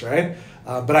for this, right?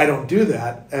 But I don't do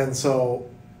that, and so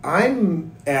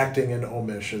I'm acting in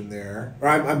omission there, or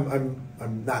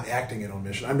I'm not acting in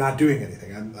omission. I'm not doing anything.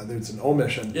 It's an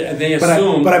omission. Yeah, and they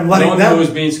assume but I'm letting no them,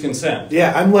 news means consent.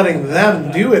 Yeah, I'm letting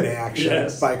them do an action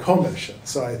Yes. by commission.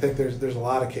 So I think there's a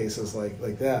lot of cases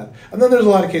like that, and then there's a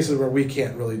lot of cases where we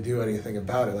can't really do anything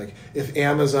about it. Like if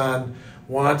Amazon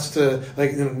wants to,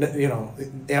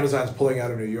 Amazon's pulling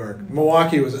out of New York.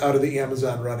 Milwaukee was out of the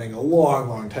Amazon running a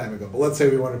long time ago. But let's say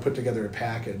we want to put together a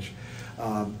package.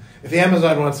 If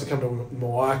Amazon wants to come to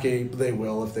Milwaukee, they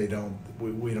will. If they don't,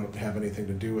 we don't have anything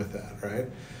to do with that, right?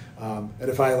 And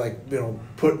if I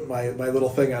put my little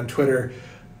thing on Twitter,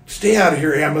 stay out of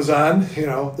here, Amazon,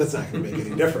 that's not going to make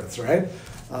any difference, right?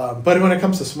 But when it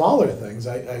comes to smaller things,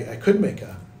 I could make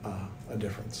a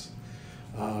difference.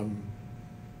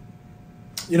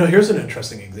 Here's an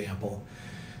interesting example.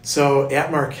 So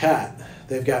at Marquette,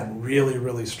 they've gotten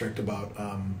really strict about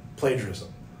plagiarism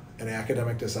and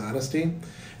academic dishonesty.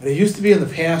 And it used to be in the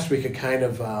past we could kind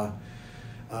of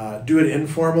do it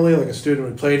informally, like a student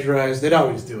would plagiarize. They'd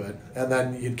always do it. And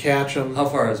then you'd catch them. How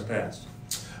far has it passed?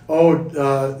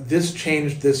 This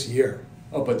changed this year.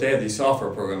 Oh, but they had these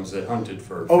software programs that hunted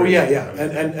for... Oh, yeah.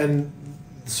 And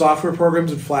software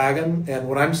programs would flag them. And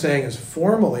what I'm saying is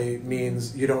formally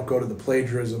means you don't go to the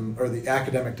plagiarism or the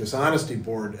academic dishonesty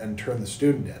board and turn the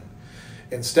student in.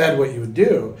 Instead, what you would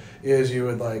do is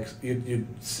you'd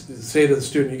say to the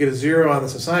student, you get a 0 on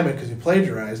this assignment because you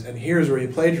plagiarized, and here's where you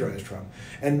plagiarized from.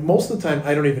 And most of the time,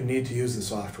 I don't even need to use the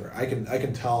software. I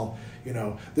can tell,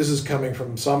 this is coming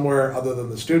from somewhere other than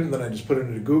the student. Then I just put it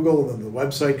into Google, and then the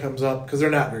website comes up because they're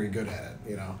not very good at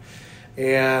it,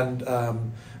 And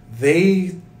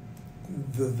the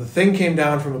thing came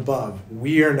down from above.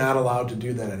 We are not allowed to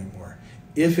do that anymore.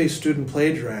 If a student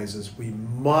plagiarizes, we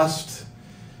must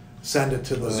send it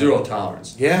to the... Zero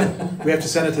tolerance. Yeah, we have to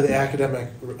send it to the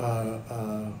academic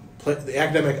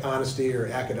honesty or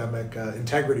academic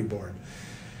integrity board.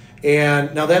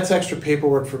 And now that's extra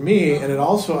paperwork for me, and it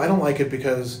also, I don't like it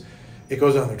because it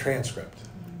goes on their transcript.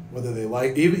 Whether they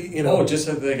like, Oh, just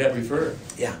that they got referred.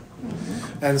 Yeah.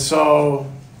 And so...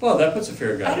 Well, that puts a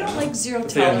fair guide. I don't like zero But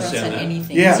they tolerance on understand that.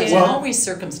 anything. Yeah, There's well, always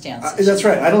circumstances. That's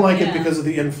right. I don't like it Yeah. because of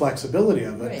the inflexibility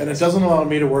of it. Right. And it doesn't allow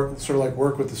me to work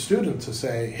with the student to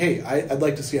say, hey, I'd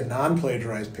like to see a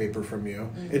non-plagiarized paper from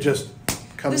you. It just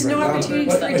comes There's right no down to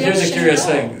opportunity it. for But here's a redemption curious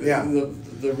at all. thing. Yeah.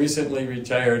 The recently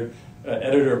retired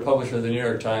editor publisher of the New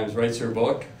York Times writes her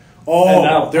book. Oh, And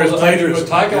now, there's plagiarism.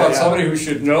 Talk about Yeah. somebody who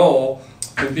should know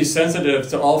and be sensitive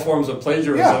to all forms of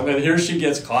plagiarism. Yeah. And here she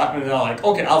gets caught, and they're like,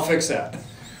 okay, I'll fix that.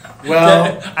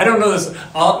 Well, I don't know this.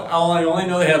 I only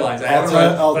know the headlines. I haven't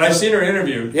read, but I've seen her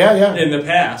interviewed in the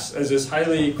past as this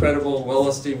highly credible,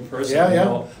 well-esteemed person.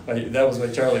 That was by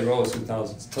Charlie Rose, who now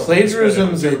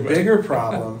plagiarism is a bigger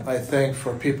problem, I think,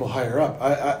 for people higher up.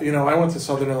 I went to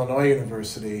Southern Illinois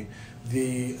University.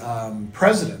 The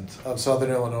president of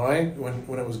Southern Illinois,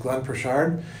 when it was Glenn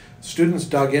Pritchard, students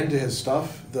dug into his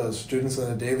stuff, the students in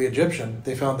the Daily Egyptian,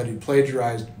 they found that he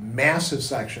plagiarized massive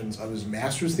sections of his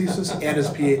master's thesis and his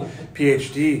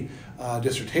PhD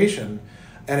dissertation.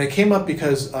 And it came up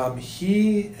because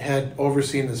he had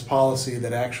overseen this policy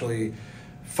that actually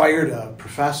fired a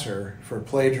professor for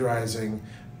plagiarizing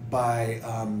by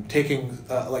taking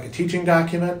like a teaching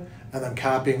document and then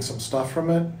copying some stuff from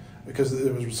it because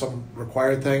there was some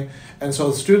required thing. And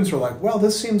so the students were like, well,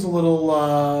 this seems a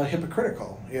little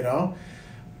hypocritical, you know?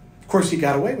 Of course, he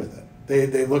got away with it.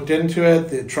 They looked into it,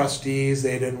 the trustees,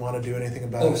 they didn't want to do anything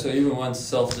about it. Oh, so even once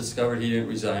self-discovered, he didn't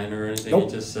resign or anything? Nope.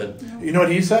 He just said... You know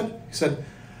what he said? He said,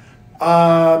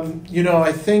 you know,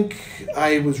 I think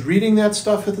I was reading that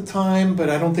stuff at the time, but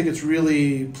I don't think it's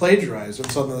really plagiarized.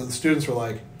 And so the students were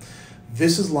like,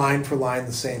 this is line for line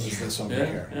the same as this over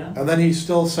here. Yeah. And then he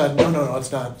still said, no,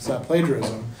 it's not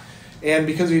plagiarism. And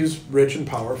because he was rich and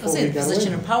powerful, in a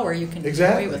position of power, you can get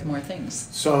away with more things.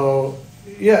 So,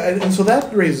 yeah, and so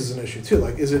that raises an issue too.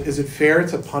 Like, is it fair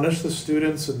to punish the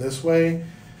students in this way?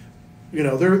 You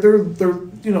know,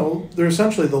 they're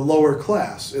essentially the lower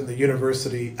class in the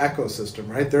university ecosystem,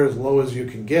 right? They're as low as you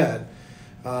can get.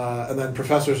 And then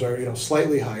professors are, you know,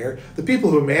 slightly higher. The people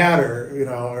who matter, you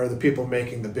know, are the people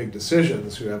making the big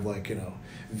decisions who have, like, you know,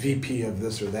 VP of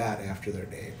this or that after their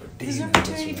name. Or There's dean an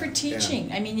opportunity for teaching.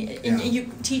 Yeah. I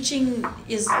mean, teaching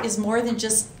is more than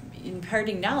just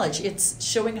imparting knowledge. It's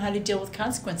showing how to deal with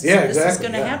consequences. Yeah, This exactly,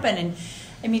 is going to happen. And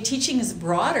I mean, teaching is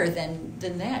broader than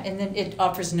that. And then it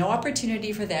offers no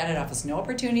opportunity for that. It offers no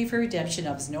opportunity for redemption. It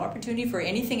offers no opportunity for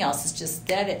anything else. It's just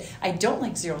that I don't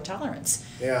like zero tolerance.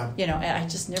 Yeah. You know, I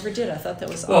just never did. I thought that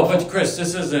was well, awful. but Chris,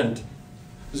 this isn't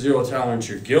zero tolerance,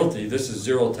 you're guilty. This is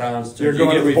zero tolerance to you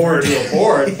get referred to a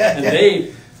board, and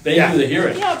they do the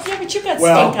hearing. Yeah, but you got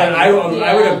well, stink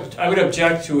but I would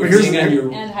object to it being on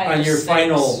your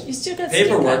final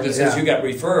paperwork that says you got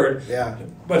referred,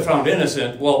 but found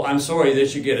innocent. Well, I'm sorry, they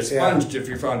should get expunged if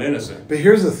you're found innocent. But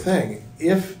here's the thing: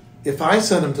 if I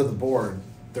send them to the board,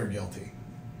 they're guilty.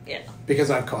 Yeah.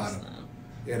 Because I've caught them.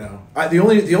 You know,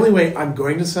 the only way I'm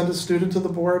going to send a student to the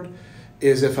board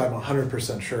is if I'm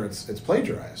 100% sure it's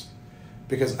plagiarized.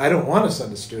 Because I don't want to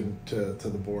send a student to the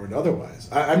board otherwise.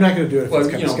 I'm not going to do it if it's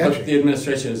kind of sketchy. But the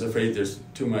administration is afraid there's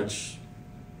too much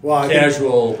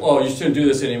casual, you shouldn't do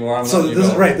this anymore. This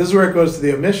is where it goes to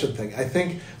the omission thing. I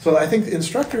think the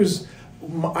instructors,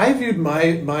 I viewed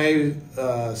my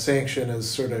sanction as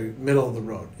sort of middle of the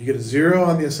road. You get a 0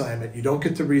 on the assignment, you don't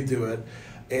get to redo it,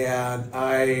 and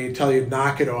I tell you,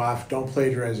 knock it off, don't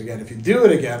plagiarize again. If you do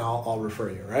it again, I'll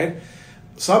refer you, right?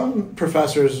 Some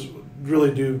professors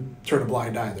really do turn a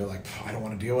blind eye. They're like, I don't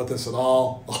want to deal with this at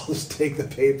all. I'll just take the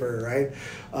paper, right?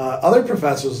 Other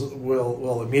professors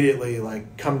will immediately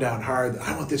like come down hard.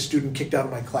 I want this student kicked out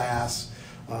of my class.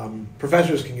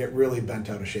 Professors can get really bent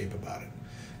out of shape about it,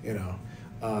 you know.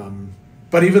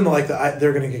 But even like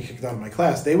they're going to get kicked out of my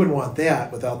class, they would want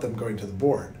that without them going to the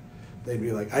board. They'd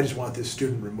be like, I just want this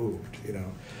student removed, you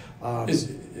know.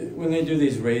 When they do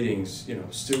these ratings, you know,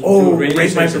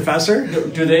 rate my professor?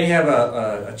 Do they have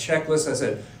a checklist that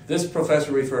said, this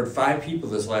professor referred 5 people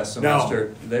this last semester?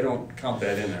 No. They don't count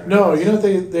that in there. No, you know what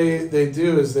they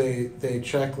do is they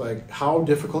check like how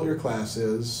difficult your class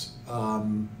is,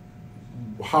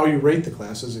 how you rate the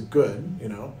class. Is it good, you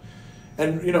know?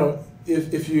 And, you know,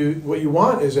 if what you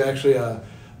want is actually a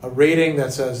rating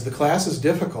that says the class is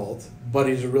difficult, but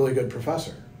he's a really good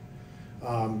professor.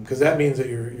 Because that means that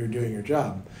you're doing your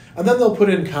job. And then they'll put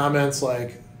in comments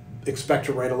like, expect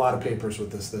to write a lot of papers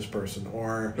with this person,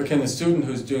 or... But can the student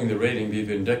who's doing the rating be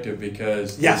vindictive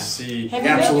because yes, have you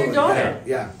met your daughter?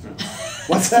 Yeah.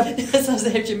 What's that?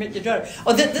 Have you met your daughter?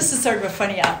 Oh, this is sort of a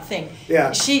funny thing.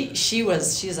 Yeah. She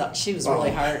was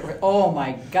really hard. Oh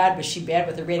my God, was she bad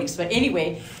with the ratings? But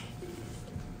anyway...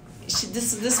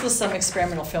 This was some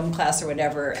experimental film class or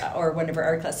whatever, or one of her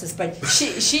art classes, but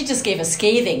she just gave a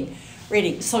scathing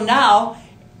rating. So now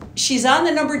she's on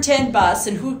the number 10 bus,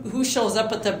 and who shows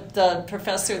up with the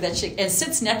professor and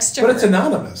sits next to her? But it's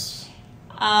anonymous.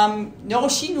 No,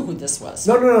 she knew who this was.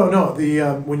 No.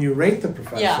 The when you rate the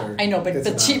professor. Yeah, I know, but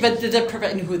the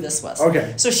professor knew who this was.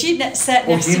 Okay. So she sat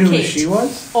next to Kate. He knew who she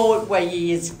was? Oh, well,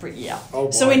 he is pretty. Yeah. Oh,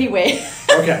 boy. So anyway.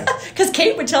 Okay. Because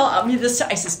Kate would tell me this.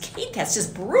 I says, Kate, that's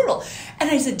just brutal. And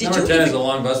I said, Number 10 is a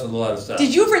long bus with a lot of stuff.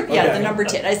 Did you ever? Yeah, the number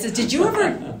 10. I said, did you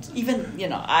ever even? You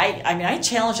know, I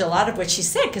challenged a lot of what she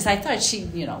said because I thought she,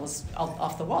 you know, was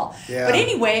off the wall. Yeah. But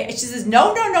anyway, she says,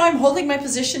 no, I'm holding my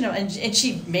position, and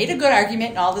she made a good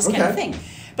argument and all this kind of thing.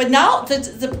 But now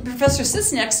the professor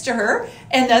sits next to her,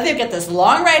 and now they've got this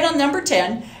long ride on number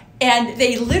 10, and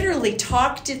they literally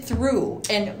talked it through.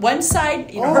 And one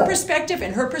side, you know, her perspective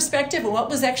and what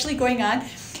was actually going on.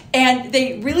 And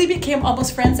they really became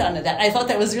almost friends out of that. I thought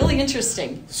that was really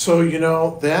interesting. So, you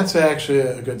know, that's actually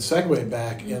a good segue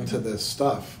back into this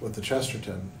stuff with the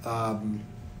Chesterton. You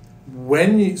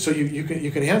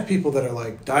can have people that are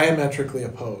like diametrically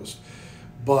opposed,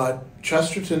 but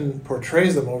Chesterton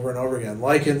portrays them over and over again,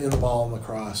 like in The Ball and the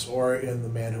Cross or in The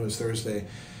Man Who Is Thursday.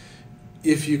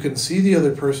 If you can see the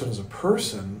other person as a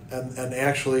person and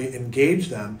actually engage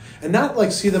them, and not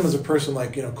like see them as a person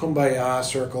like, kumbaya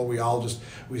circle,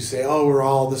 we say, oh, we're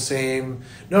all the same.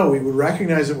 No, we would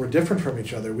recognize that we're different from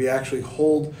each other. We actually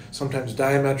hold sometimes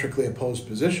diametrically opposed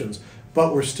positions,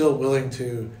 but we're still willing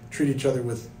to treat each other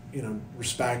with,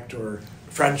 respect or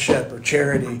friendship or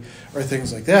charity or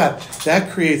things like that.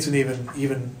 That creates an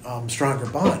even stronger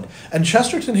bond. And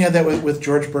Chesterton had that with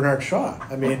George Bernard Shaw.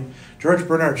 I mean, George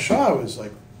Bernard Shaw was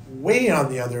like way on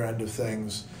the other end of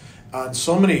things on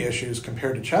so many issues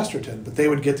compared to Chesterton, but they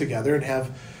would get together and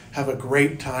have a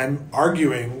great time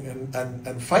arguing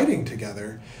and fighting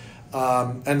together.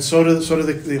 And so do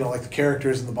the like the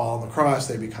characters in The Ball and the Cross.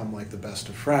 They become like the best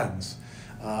of friends.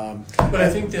 But I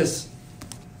think this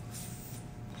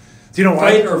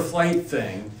fight or flight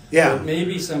thing, yeah, that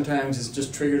maybe sometimes it's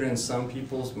just triggered in some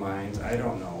people's minds. I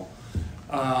don't know.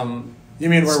 You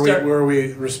mean where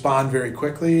we respond very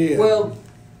quickly? And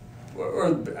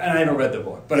I don't read the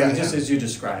book, but just as you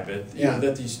describe it,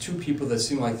 that these two people that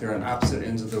seem like they're on opposite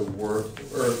ends of the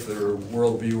earth or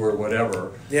worldview or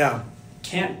whatever,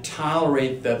 can't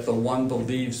tolerate that the one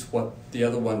believes what the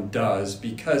other one does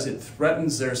because it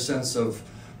threatens their sense of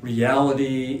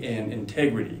reality and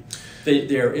integrity.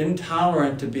 They're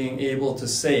intolerant to being able to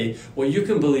say, well, you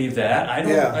can believe that. I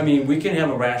don't. I mean, we can have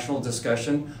a rational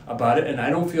discussion about it, and I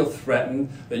don't feel threatened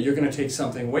that you're going to take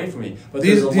something away from me. But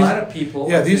there's a lot of people.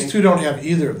 Yeah, these two don't have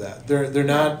either of that. They're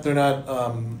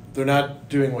not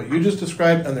doing what you just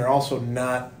described, and they're also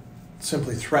not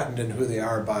simply threatened in who they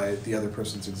are by the other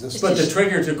person's existence. But the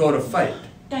trigger to go to fight.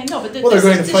 I know, but they're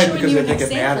going to fight because they think it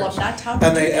matters,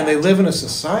 and they live in a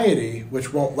society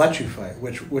which won't let you fight,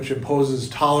 which imposes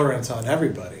tolerance on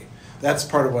everybody. That's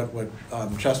part of what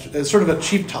Chesterton. It's sort of a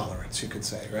cheap tolerance, you could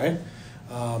say, right?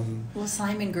 Well,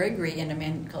 Simon Gregory in A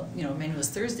Man Who Was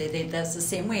Thursday, that's the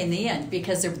same way in the end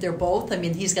because they're both. I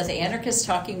mean, he's got the anarchist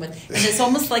talking with, and it's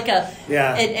almost like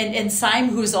and Simon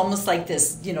who's almost like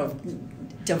this,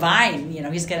 divine.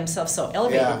 He's got himself so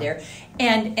elevated there,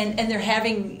 and they're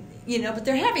having. But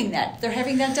they're having that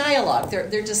dialogue. They're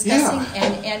discussing,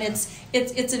 and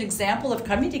it's an example of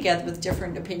coming together with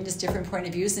different opinions, different point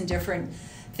of views, and different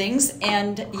things.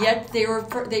 And yet they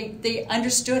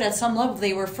understood at some level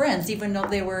they were friends, even though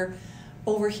they were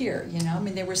over here. I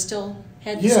mean, they were still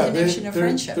had this connection of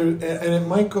friendship. And it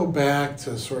might go back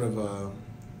to sort of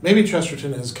maybe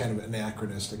Chesterton is kind of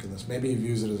anachronistic in this. Maybe he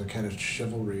views it as a kind of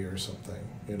chivalry or something.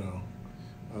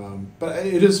 But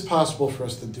it is possible for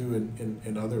us to do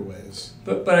in other ways.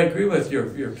 But I agree with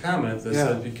your comment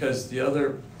that because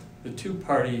the two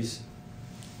parties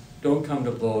don't come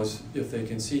to blows if they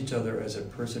can see each other as a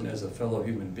person, as a fellow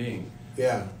human being.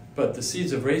 Yeah. But the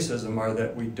seeds of racism are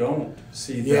that we don't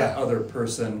see that other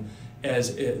person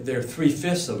as they're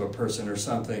 3/5 of a person or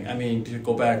something. I mean, to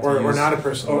go back to or not a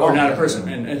person, or not a person,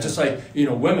 and just like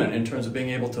women in terms of being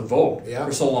able to vote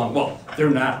for so long. Well, they're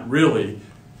not really.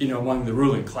 Among the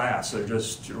ruling class, they're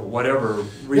just whatever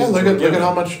reasons. Yeah, look at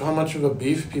how much of a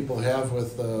beef people have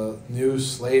with the new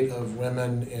slate of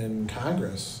women in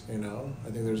Congress. I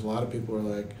think there's a lot of people who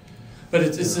are like. But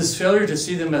it's this failure to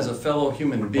see them as a fellow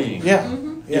human being. Yeah.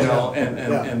 Mm-hmm.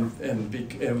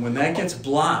 And when that gets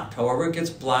blocked, however it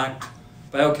gets blocked,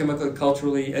 biochemically,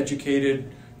 culturally, educated.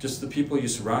 Just the people you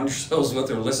surround yourselves with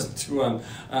or listen to on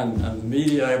the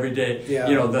media every day.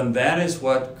 Then that is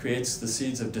what creates the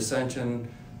seeds of dissension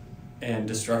and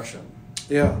destruction.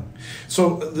 Yeah.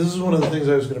 So this is one of the things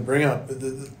I was going to bring up.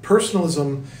 The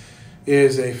personalism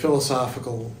is a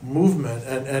philosophical movement,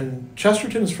 and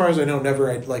Chesterton, as far as I know,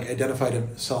 never identified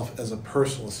himself as a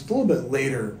personalist. It's a little bit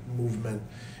later movement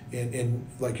in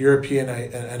like European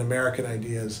and American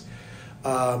ideas.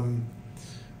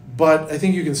 But I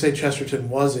think you can say Chesterton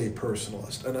was a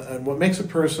personalist. And what makes a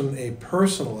person a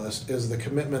personalist is the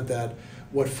commitment that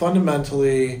what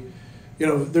fundamentally,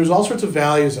 there's all sorts of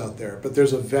values out there, but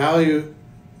there's a value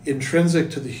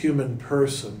intrinsic to the human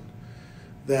person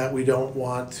that we don't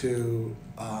want to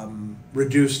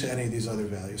reduce to any of these other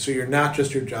values. So you're not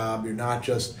just your job, you're not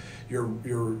just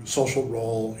your social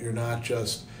role, you're not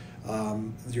just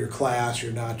your class,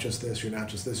 you're not just this, you're not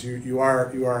just this. You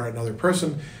are another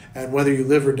person, and whether you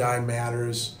live or die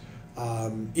matters,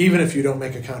 even if you don't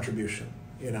make a contribution.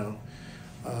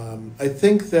 I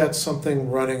think that's something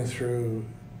running through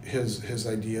his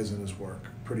ideas and his work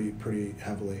pretty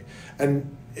heavily,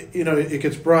 and it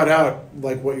gets brought out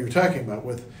like what you're talking about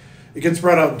with. It gets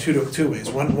brought out in two ways.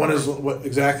 One is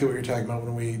exactly what you're talking about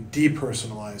when we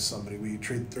depersonalize somebody, we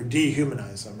treat or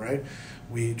dehumanize them, right?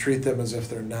 We treat them as if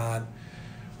they're not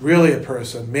really a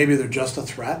person. Maybe they're just a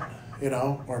threat, you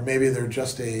know, or maybe they're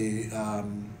just a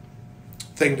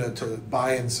thing to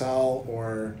buy and sell,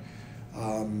 or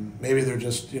maybe they're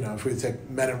just, you know, if we take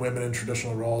men and women in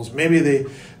traditional roles, maybe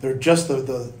they're just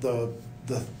the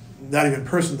not even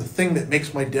person, the thing that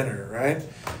makes my dinner, right?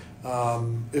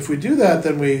 If we do that,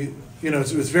 then we, you know,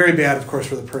 it's very bad, of course,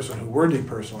 for the person who we're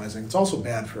depersonalizing. It's also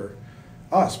bad for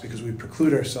us because we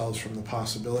preclude ourselves from the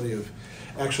possibility of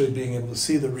actually being able to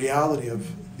see the reality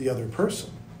of the other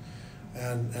person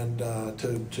and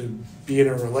to be in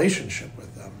a relationship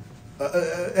with them.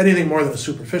 Anything more than a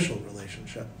superficial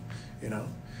relationship, you know.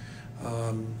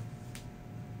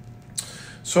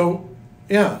 So,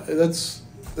 yeah, that's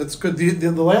good.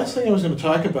 The last thing I was going to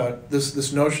talk about,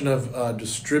 this notion of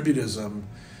distributism.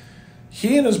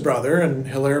 He and his brother, and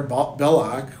Hilaire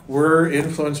Belloc, were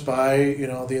influenced by, you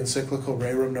know, the encyclical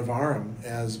Rerum Novarum,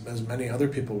 as many other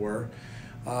people were.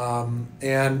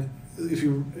 And if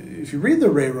you read the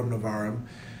Rerum Novarum,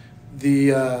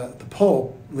 the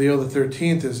Pope, Leo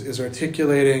XIII, is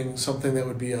articulating something that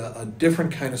would be a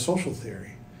different kind of social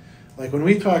theory. Like when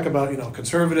we talk about, you know,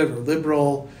 conservative or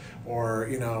liberal, or,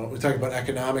 you know, we talk about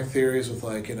economic theories with,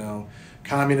 like, you know,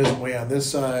 communism way on this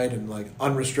side and like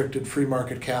unrestricted free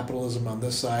market capitalism on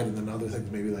this side, and then other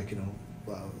things maybe like, you know,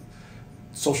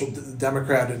 social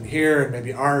democrat in here, and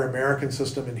maybe our American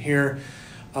system in here.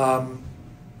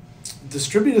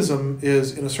 Distributism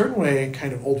is in a certain way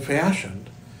kind of old-fashioned.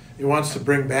 It wants to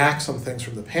bring back some things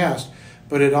from the past,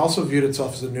 but it also viewed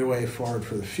itself as a new way forward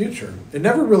for the future. It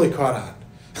never really caught on,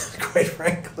 quite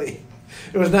frankly.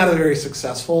 It was not a very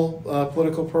successful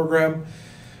political program.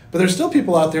 But there's still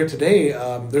people out there today.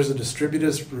 There's a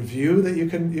distributist review that you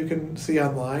can see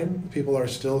online. People are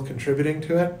still contributing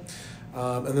to it,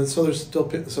 and then so there's still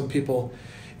some people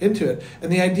into it. And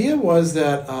the idea was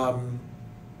that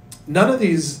none of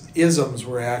these isms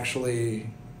were actually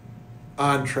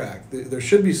on track. There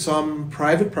should be some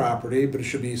private property, but it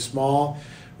should be small,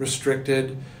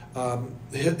 restricted.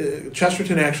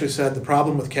 Chesterton actually said the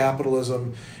problem with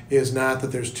capitalism is not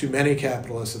that there's too many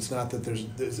capitalists, it's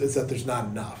that there's not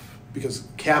enough, because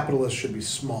capitalists should be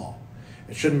small.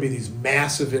 It shouldn't be these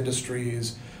massive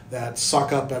industries that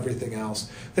suck up everything else.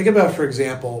 Think about, for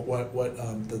example, what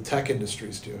the tech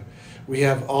industries do. We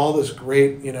have all this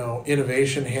great, you know,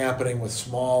 innovation happening with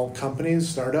small companies,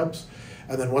 startups,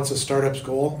 and then what's a startup's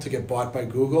goal? To get bought by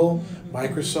Google,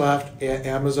 Microsoft,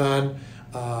 Amazon.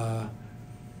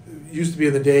 Used to be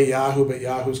in the day Yahoo, but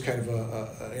Yahoo's kind of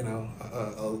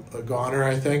a goner,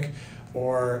 I think,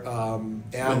 or Apple.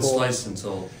 Been sliced and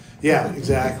sold. Yeah,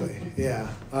 exactly. Yeah.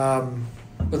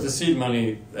 But the seed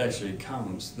money actually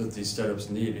comes that these startups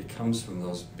need. It comes from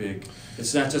those big.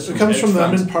 It's not just. It comes from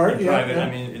them in part. And private. Yeah. I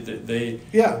mean, they.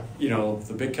 Yeah. You know,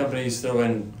 the big companies throw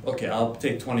in. Okay, I'll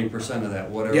take 20% of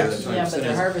that, whatever that 20% but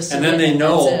they're harvesting. And then they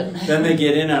know. Then they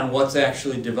get in on what's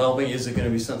actually developing. Is it going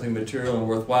to be something material and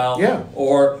worthwhile? Yeah.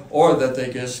 Or that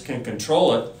they just can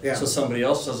control it. Yeah. So somebody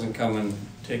else doesn't come and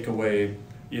take away,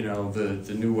 you know,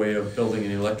 the new way of building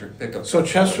an electric pickup. So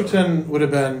Chesterton would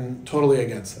have been totally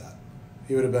against that.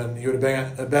 He would have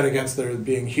been against there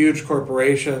being huge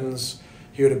corporations.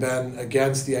 He would have been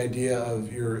against the idea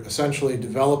of you're essentially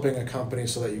developing a company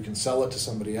so that you can sell it to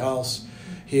somebody else.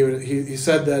 He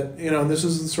said that, you know, and this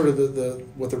is sort of the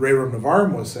what the Rerum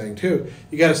Novarum was saying too.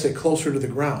 You got to stay closer to the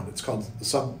ground. It's called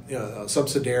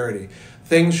subsidiarity.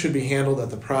 Things should be handled at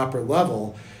the proper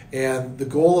level. And the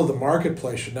goal of the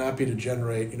marketplace should not be to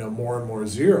generate, you know, more and more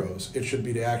zeros. It should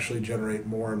be to actually generate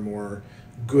more and more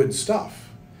good stuff.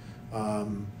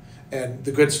 And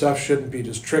the good stuff shouldn't be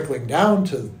just trickling down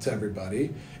to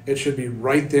everybody. It should be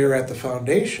right there at the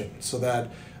foundation, so that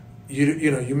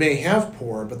you may have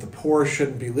poor, but the poor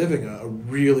shouldn't be living a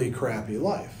really crappy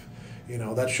life. You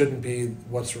know, that shouldn't be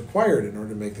what's required in order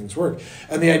to make things work.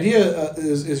 And the idea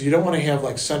is you don't want to have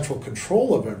like central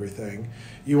control of everything.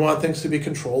 You want things to be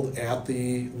controlled at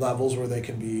the levels where they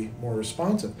can be more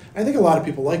responsive. I think a lot of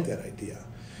people like that idea.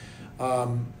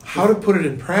 How to put it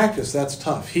in practice, that's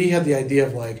tough. He had the idea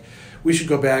of like, we should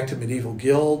go back to medieval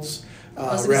guilds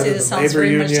rather than labor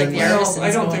unions. No,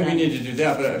 I don't think we need to do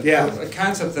that, but a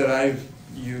concept that I've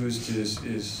used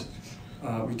is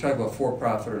we talk about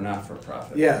for-profit or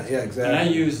not-for-profit. Yeah, exactly. And I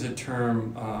use the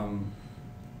term,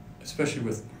 especially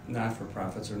with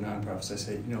not-for-profits or non-profits, I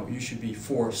say, you know, you should be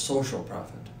for social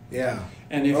profit. Yeah.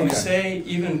 And if you say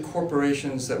even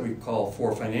corporations that we call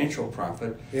for financial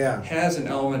profit has an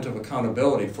element of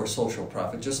accountability for social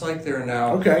profit, just like they're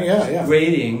now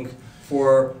waiting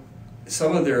for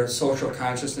some of their social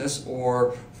consciousness,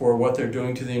 or for what they're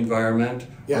doing to the environment,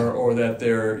 or that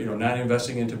they're not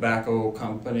investing in tobacco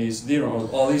companies,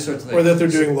 all these sorts of things. Or that they're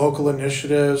doing local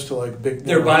initiatives to like big.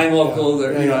 They're buying local.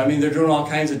 They're I mean, they're doing all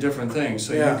kinds of different things.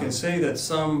 So you can say that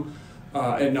some,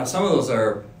 and now some of those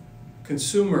are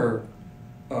consumer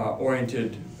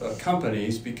oriented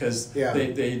companies, because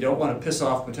they don't want to piss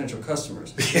off potential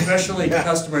customers, especially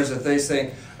customers that they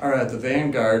think are at the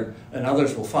vanguard and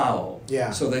others will follow.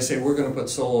 So they say, we're going to put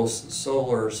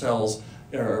solar cells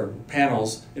or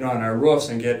panels on our roofs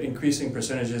and get increasing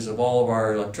percentages of all of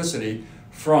our electricity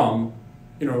from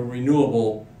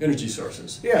renewable energy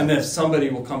sources. And that somebody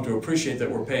will come to appreciate that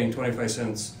we're paying 25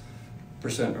 cents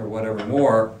or whatever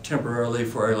more temporarily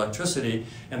for our electricity,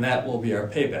 and that will be our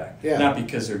payback. Not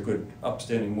because they're good,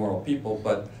 upstanding, moral people,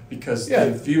 but because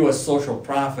they view a social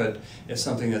profit as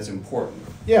something that's important.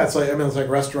 It's like it's like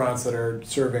restaurants that are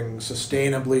serving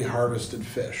sustainably harvested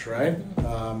fish, right?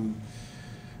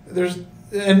 There's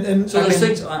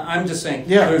things. I'm just saying.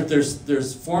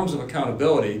 There's forms of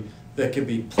accountability that can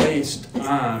be placed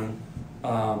on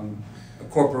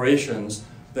corporations.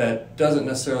 That doesn't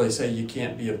necessarily say you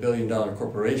can't be $1 billion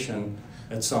corporation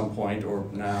at some point or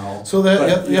now. So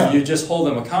that you just hold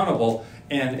them accountable,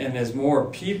 and as more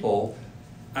people,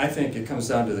 I think it comes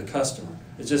down to the customer.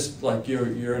 It's just like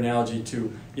your analogy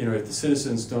to if the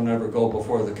citizens don't ever go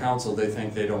before the council, they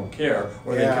think they don't care,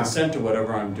 or they consent to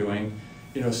whatever I'm doing.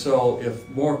 So if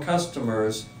more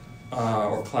customers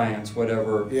or clients,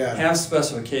 whatever, have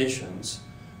specifications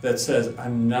that says,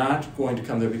 I'm not going to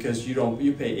come there because you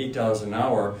pay $8 an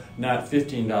hour, not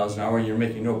 $15 an hour, and you're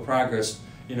making no progress,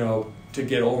 to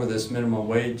get over this minimum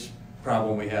wage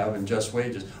problem we have and just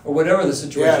wages, or whatever the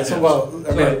situation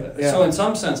is. So in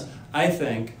some sense, I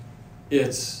think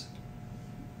it's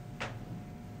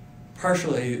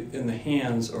partially in the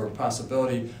hands or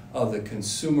possibility of the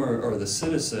consumer or the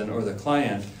citizen or the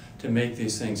client to make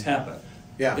these things happen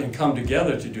and come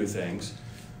together to do things.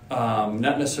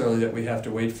 Not necessarily that we have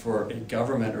to wait for a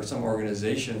government or some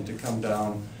organization to come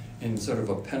down in sort of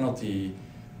a penalty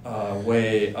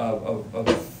way of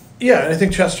and I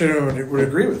think Chesterton would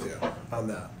agree with you on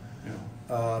that.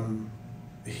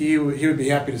 He would be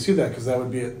happy to see that, because that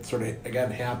would be sort of,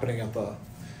 again, happening at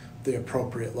the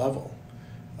appropriate level.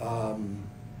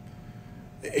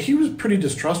 He was pretty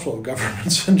distrustful of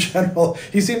governments in general.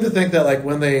 He seemed to think that like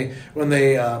when they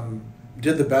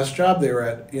did the best job, they were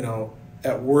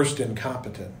at worst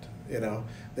incompetent. I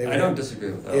don't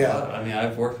disagree with that a lot. I mean,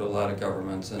 I've worked with a lot of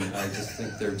governments, and I just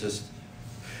think they're just,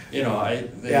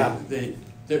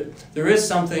 there is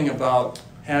something about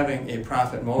having a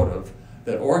profit motive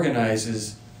that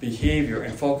organizes behavior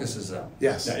and focuses them.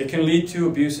 Now, it can lead to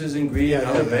abuses and greed and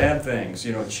other bad things,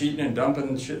 cheating and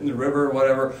dumping shit in the river or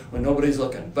whatever when nobody's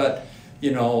looking. But,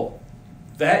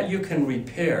 that you can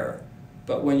repair.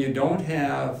 But when you don't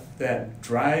have that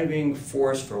driving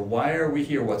force for why are we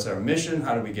here, what's our mission,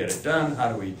 how do we get it done,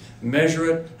 how do we measure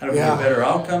it, how do we get better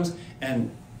outcomes,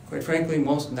 and quite frankly,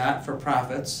 most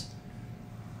not-for-profits,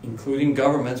 including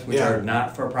governments, which are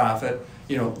not-for-profit,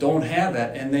 don't have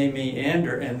that, and they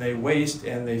meander, and they waste,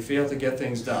 and they fail to get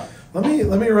things done. Let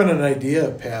me run an idea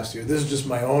past you. This is just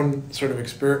my own sort of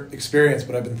experience,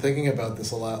 but I've been thinking about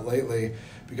this a lot lately,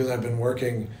 because I've been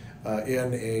working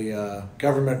in a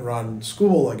government-run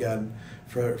school again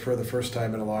for the first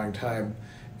time in a long time,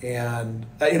 and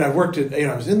I worked at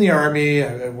I was in the Army.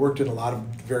 I worked in a lot of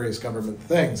various government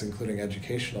things, including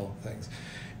educational things,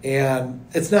 and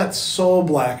it's not so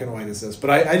black and white as this. But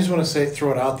I just want to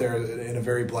throw it out there in a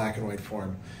very black and white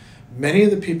form. Many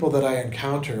of the people that I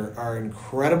encounter are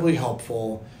incredibly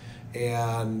helpful,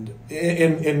 and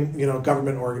in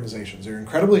government organizations, they're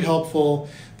incredibly helpful.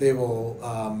 They will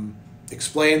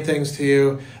explain things to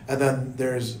you, and then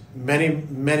there's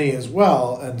many as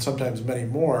well, and sometimes many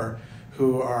more,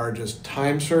 who are just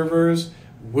time servers,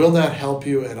 will not help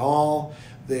you at all.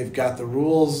 They've got the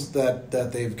rules that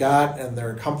they've got, and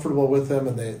they're comfortable with them,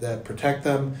 and that protect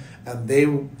them, and they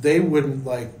wouldn't,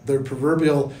 like their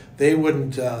proverbial, they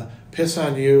wouldn't piss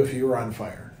on you if you were on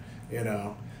fire,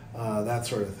 that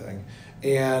sort of thing.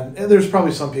 And there's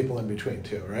probably some people in between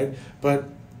too, right? But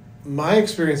my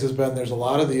experience has been there's a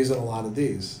lot of these and a lot of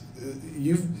these.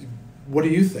 What do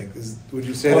you think? Would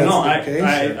you say that's the case?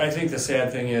 I think the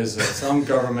sad thing is that some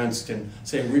governments can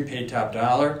say we pay top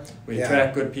dollar, we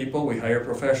attract good people, we hire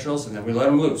professionals, and then we let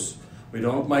them loose. We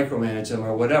don't micromanage them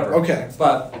or whatever. Okay.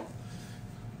 But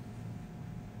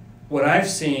what I've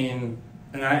seen,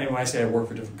 and when I say I work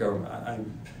for different government,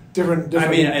 I'm different. I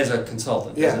mean, as a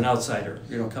consultant, as an outsider,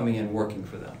 coming in working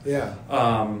for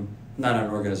them. not on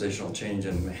organizational change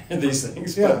and these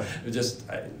things, Yeah. but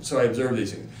so I observe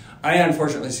these things. I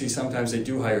unfortunately see sometimes they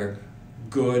do hire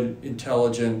good,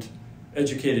 intelligent,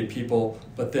 educated people,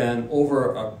 but then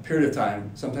over a period of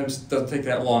time, sometimes it doesn't take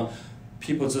that long,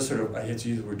 people just sort of, I hate to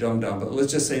use the word dumb, but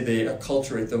let's just say they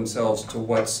acculturate themselves to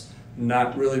what's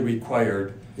not really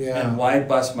required. Yeah. And why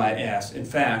bust my ass? In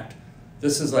fact,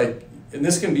 this is like, and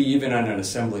this can be even on an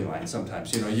assembly line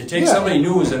sometimes. You know, you take somebody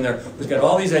new who's in there, who's got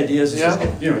all these ideas, and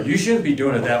says, you know, you shouldn't be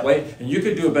doing it that way, and you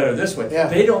could do it better this way. Yeah.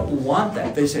 They don't want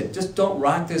that. They say, just don't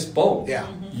rock this boat. Yeah.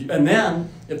 And then,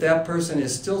 if that person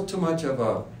is still too much of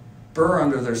a burr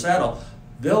under their saddle,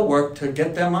 they'll work to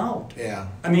get them out. Yeah.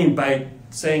 I mean, by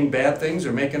saying bad things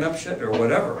or making up shit or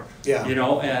whatever. Yeah. You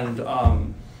know, and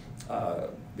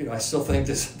you know, I still think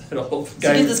that old So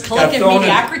guy. did this collective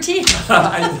mediocrity?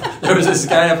 There was this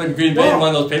guy up in Green Bay in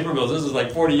one of those paper mills. This was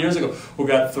like 40 years ago, who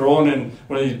got thrown in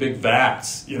one of these big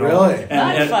vats. You know, really?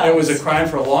 And it was a crime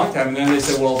for a long time. And then they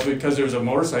said, well, because there was a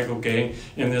motorcycle gang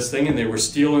in this thing, and they were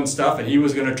stealing stuff, and he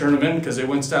was going to turn them in because they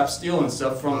wouldn't stop stealing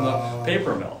stuff from the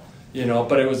paper mill. You know,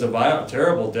 but it was a violent,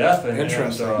 terrible death. And,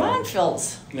 Interesting.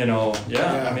 Landfills. You know,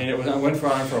 yeah. I mean, it went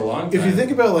on for a long time. If you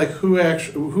think about like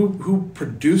who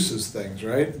produces things,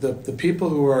 right? The people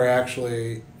who are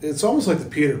actually, it's almost like the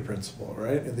Peter principle,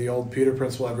 right? In the old Peter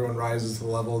principle, everyone rises to the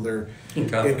level of their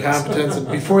incompetence, and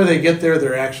before they get there,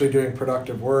 they're actually doing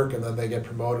productive work, and then they get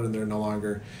promoted, and they're no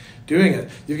longer doing it.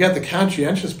 You've got the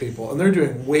conscientious people, and they're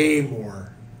doing way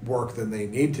more work than they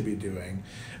need to be doing.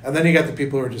 And then you got the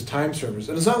people who are just time servers.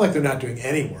 And it's not like they're not doing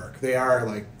any work. They are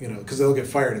like, you know, because they'll get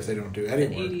fired if they don't do any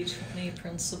work. 80-20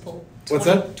 principle. What's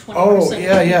that? 20% Oh,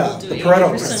 yeah, of yeah. the people do The Pareto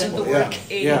 80% of principle, the work.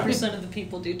 yeah. 80% of the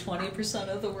people do 20%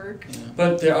 of the work. Yeah.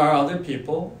 But there are other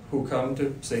people who come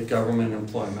to, say, government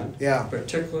employment,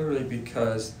 particularly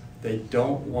because they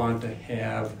don't want to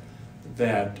have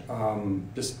that,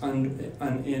 this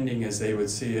unending, as they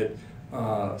would see it,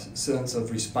 sense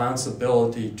of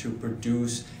responsibility to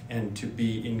produce and to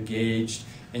be engaged,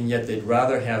 and yet they'd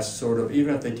rather have sort of,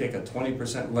 even if they take a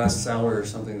 20% less salary or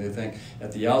something, they think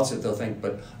at the outset, they'll think,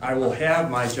 but I will have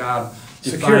my job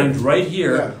defined right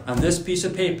here on this piece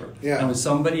of paper. And when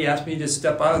somebody asks me to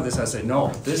step out of this, I say,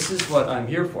 no, this is what I'm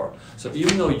here for. So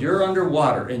even though you're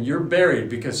underwater and you're buried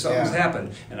because something's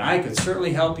happened, and I could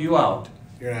certainly help you out,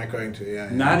 you're not going to,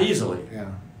 not easily.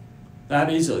 Not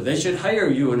easily. They should hire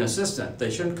you an assistant. They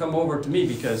shouldn't come over to me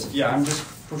because, I'm just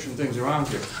pushing things around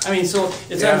here. I mean, so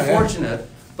it's unfortunate,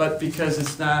 but because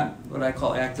it's not what I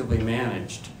call actively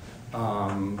managed.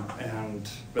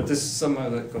 But this is some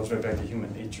of that goes right back to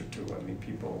human nature too. I mean,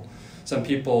 some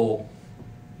people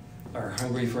are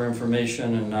hungry for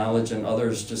information and knowledge, and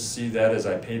others just see that as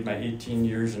I paid my 18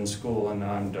 years in school and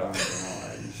now I'm done.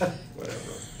 You know,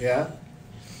 whatever. Yeah.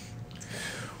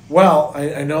 Well,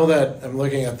 I know that I'm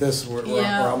looking at this. We're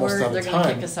almost out of time. They're going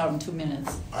to kick us out in 2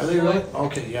 minutes. Are they really?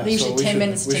 Okay, yeah. They usually 10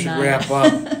 minutes to 9. We should wrap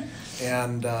up.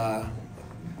 And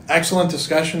excellent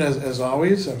discussion as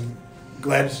always. I'm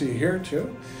glad to see you here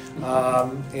too.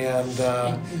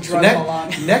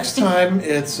 Next time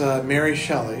it's Mary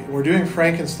Shelley. We're doing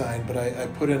Frankenstein, but I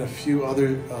put in a few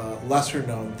other lesser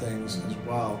known things as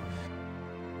well.